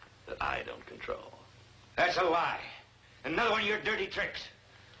area that I don't control. That's a lie. Another one of your dirty tricks.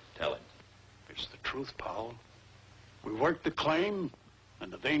 Tell him. It's the truth, Powell. We worked the claim,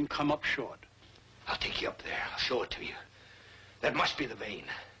 and the vein come up short. I'll take you up there. I'll show it to you. That must be the vein.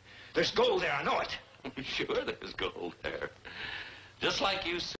 There's gold there, I know it. Sure, there's gold there. Just like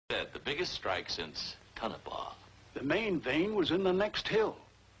you said, the biggest strike since Tonopah. The main vein was in the next hill.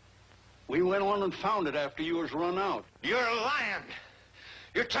 We went on and found it after yours run out. You're lying.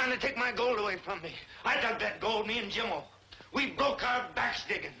 You're trying to take my gold away from me. I dug that gold, me and Jimmo. We broke our backs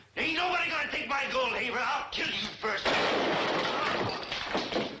digging. Ain't nobody gonna take my gold, Haver. I'll kill you first.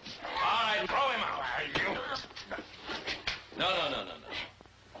 All right, throw him out. No.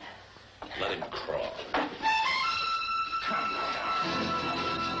 Let him crawl. Come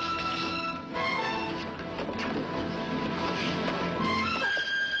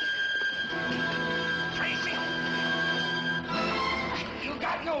Tracy! You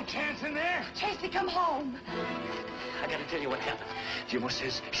got no chance in there. Tracy, come home. I gotta tell you what happened. Jimmo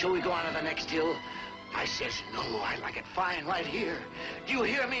says, shall we go on to the next hill? I says, no, I like it fine right here. Do you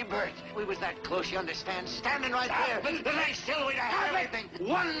hear me, Bert? We was that close, you understand? Standing right there. The next hill, we'd have everything.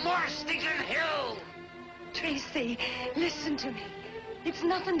 One more stinking hill. Tracy, listen to me. It's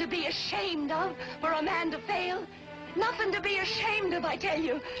nothing to be ashamed of for a man to fail. Nothing to be ashamed of, I tell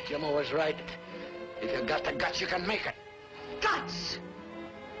you. Jimmo was right. If you got the guts, you can make it. Guts?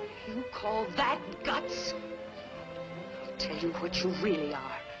 You call that guts? I'll tell you what you really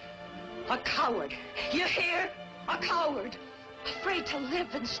are. A coward. You hear? A coward. Afraid to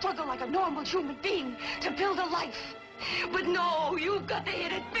live and struggle like a normal human being to build a life. But no, you've got to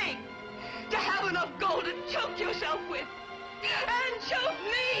hit it big. To have enough gold to choke yourself with. And choke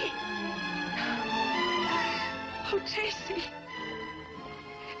me. Oh, Tracy.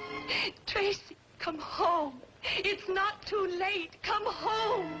 Tracy, come home. It's not too late. Come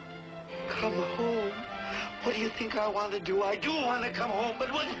home. Come home? What do you think I want to do? I do want to come home,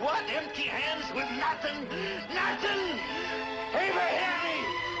 but with what? Empty hands? With nothing? Nothing? Haver, hear me!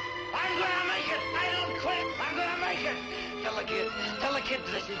 I'm gonna make it! I don't quit! I'm gonna make it! Tell the kid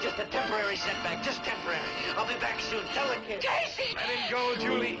this is just a temporary setback, just temporary. I'll be back soon. Tell the kid. Casey! Let him go,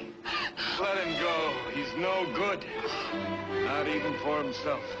 Julie. Let him go. He's no good. Not even for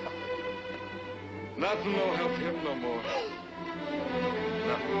himself. Nothing will help him no more.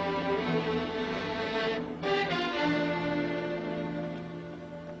 Nothing.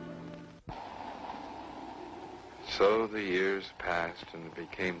 So the years passed and it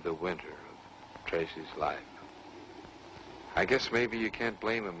became the winter of Tracy's life. I guess maybe you can't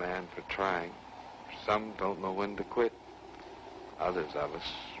blame a man for trying. Some don't know when to quit. Others of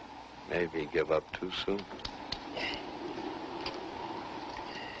us maybe give up too soon.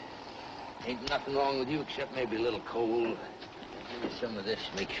 Ain't nothing wrong with you except maybe a little cold. Give me some of this,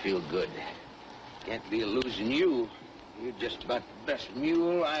 makes you feel good. Can't be losing you. You're just about the best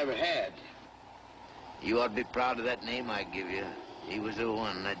mule I ever had. You ought to be proud of that name I give you. He was the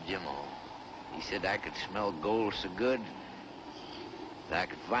one, that Jimmo. He said I could smell gold so good that I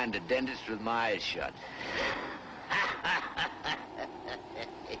could find a dentist with my eyes shut.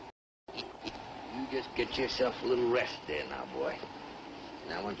 You just get yourself a little rest there now, boy.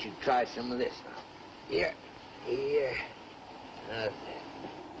 Now I want you to try some of this now. Here. There.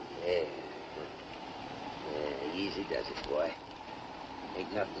 Easy does it, boy.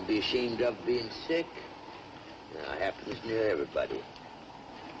 Ain't nothing to be ashamed of being sick. Now, happens near everybody.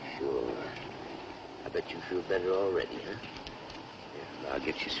 Sure. I bet you feel better already, huh? Here, I'll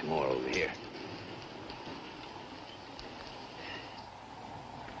get you some more over here.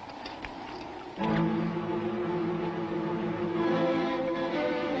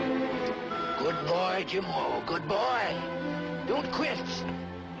 Good boy, Jimmo. Good boy. Don't quit.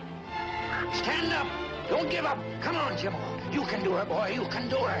 Stand up. Don't give up. Come on, Jimmo. You can do her, boy. You can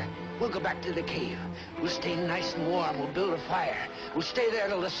do her. We'll go back to the cave. We'll stay nice and warm. We'll build a fire. We'll stay there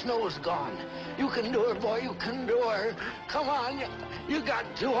till the snow's gone. You can do her, boy. You can do her. Come on. You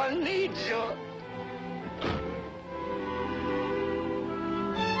got to. I need you.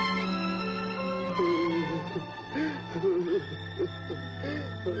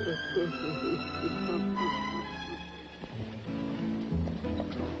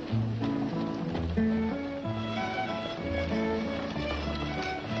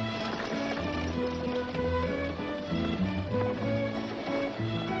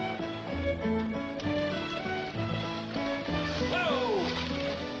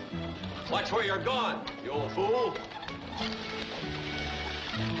 Watch where you're going, you old fool.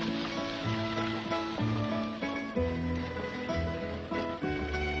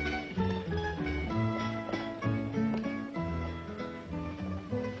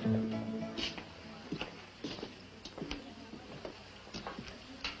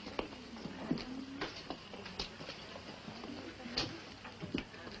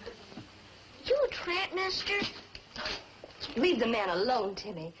 You a tramp, mister? Leave the man alone,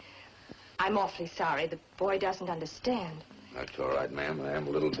 Timmy. I'm awfully sorry. The boy doesn't understand. That's all right, ma'am. I am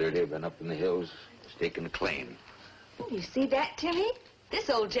a little dirty. I've been up in the hills staking a claim. Oh, you see that, Timmy? This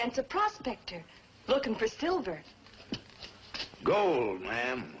old gent's a prospector, looking for silver. Gold,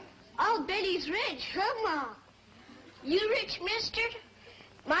 ma'am. I'll bet he's rich, huh, Ma? You rich, mister?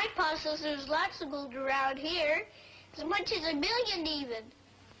 My pa says there's lots of gold around here, as much as 1 million even.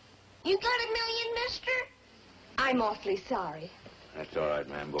 You got 1 million, mister? I'm awfully sorry. That's all right,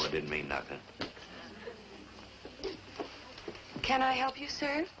 ma'am. Boy, didn't mean nothing. Can I help you,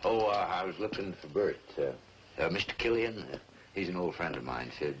 sir? Oh, I was looking for Bert. Mr. Killian, he's an old friend of mine,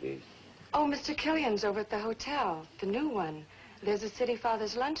 said he... Oh, Mr. Killian's over at the hotel, the new one. There's a City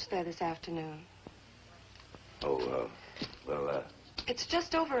Father's lunch there this afternoon. Oh, well, It's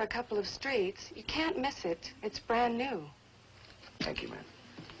just over a couple of streets. You can't miss it. It's brand new. Thank you, ma'am.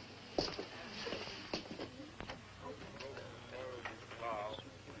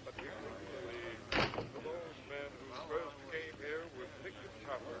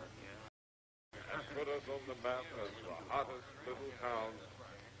 Put us on the map as the hottest little town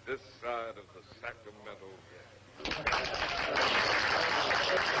this side of the Sacramento.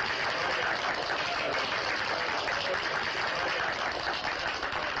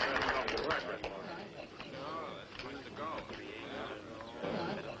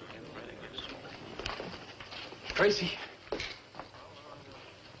 Tracy.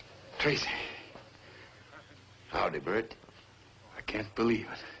 Tracy. Howdy, Bert. I can't believe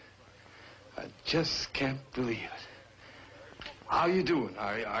it. I just can't believe it. How you doing?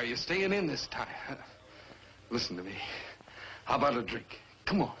 Are you staying in this time? Listen to me. How about a drink?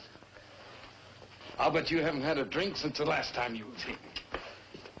 Come on. I'll bet you haven't had a drink since the last time you was here.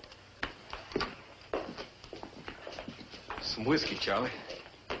 Some whiskey, Charlie.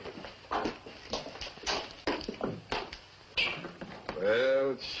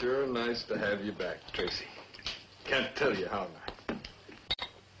 Well, it's sure nice to have you back, Tracy. Can't tell you how nice.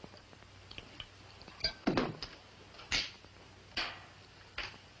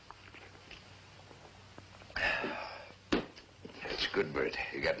 That's good, Bert.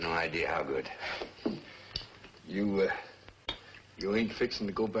 You got no idea how good. You ain't fixing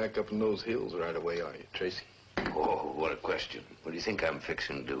to go back up in those hills right away, are you, Tracy? Oh, what a question. What do you think I'm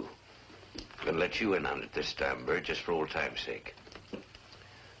fixing to do? I'm gonna let you in on it this time, Bert, just for old time's sake.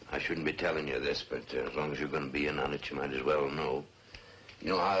 I shouldn't be telling you this, but as long as you're gonna be in on it, you might as well know. You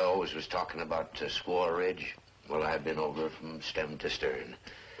know how I always was talking about Squaw Ridge? Well, I've been over from stem to stern.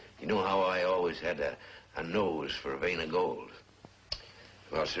 You know how I always had a nose for a vein of gold?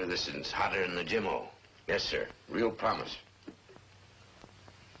 Well, sir, this is hotter than the Jimmo. Yes, sir. Real promise.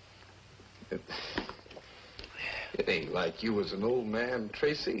 It ain't like you was an old man,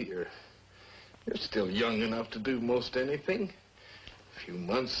 Tracy. You're still young enough to do most anything. A few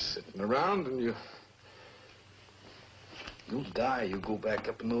months sitting around and you'll die. You go back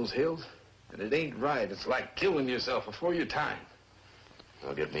up in those hills. And it ain't right. It's like killing yourself before your time.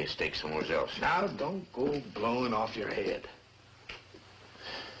 I'll get me a stake somewhere else. Now, don't go blowing off your head.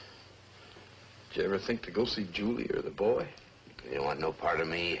 Did you ever think to go see Julie or the boy? You don't want no part of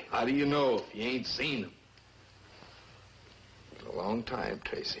me. How do you know if you ain't seen them? It's a long time,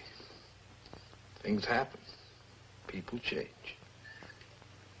 Tracy. Things happen. People change.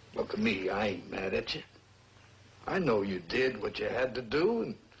 Look at me. I ain't mad at you. I know you did what you had to do,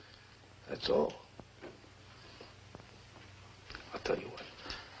 and that's all. I'll tell you what.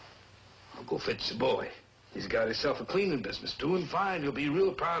 I'll go fetch the boy. He's got himself a cleaning business, doing fine. You'll be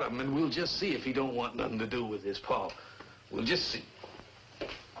real proud of him, and we'll just see if he don't want nothing to do with his pa. We'll just see.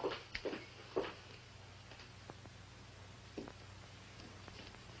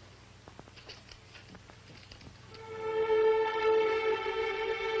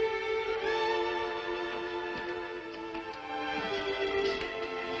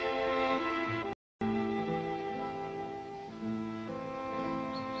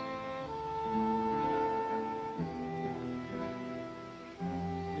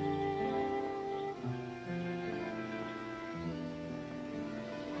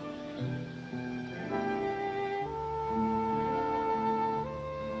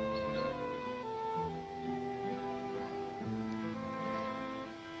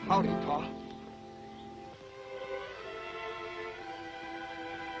 Howdy, Pa.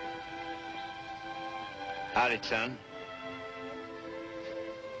 Howdy, son.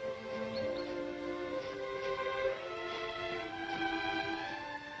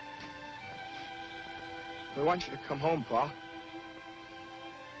 We want you to come home, Pa.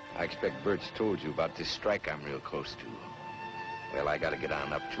 I expect Bert's told you about this strike I'm real close to. Well, I gotta get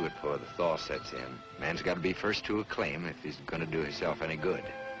on up to it before the thaw sets in. Man's gotta be first to a claim if he's gonna do himself any good.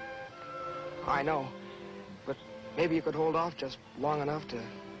 I know. But maybe you could hold off just long enough to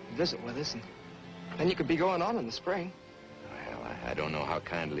visit with us, and then you could be going on in the spring. Well, I don't know how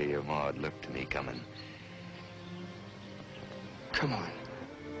kindly your ma'd look to me coming. Come on.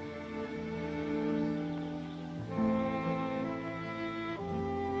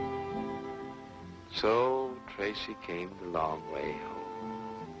 So Tracy came the long way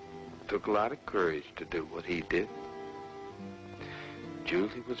home. Took a lot of courage to do what he did.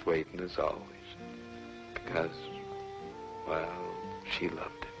 Julie was waiting as always. Because, well, she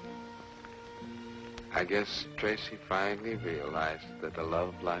loved him. I guess Tracy finally realized that a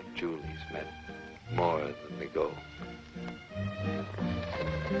love like Julie's meant more than the gold.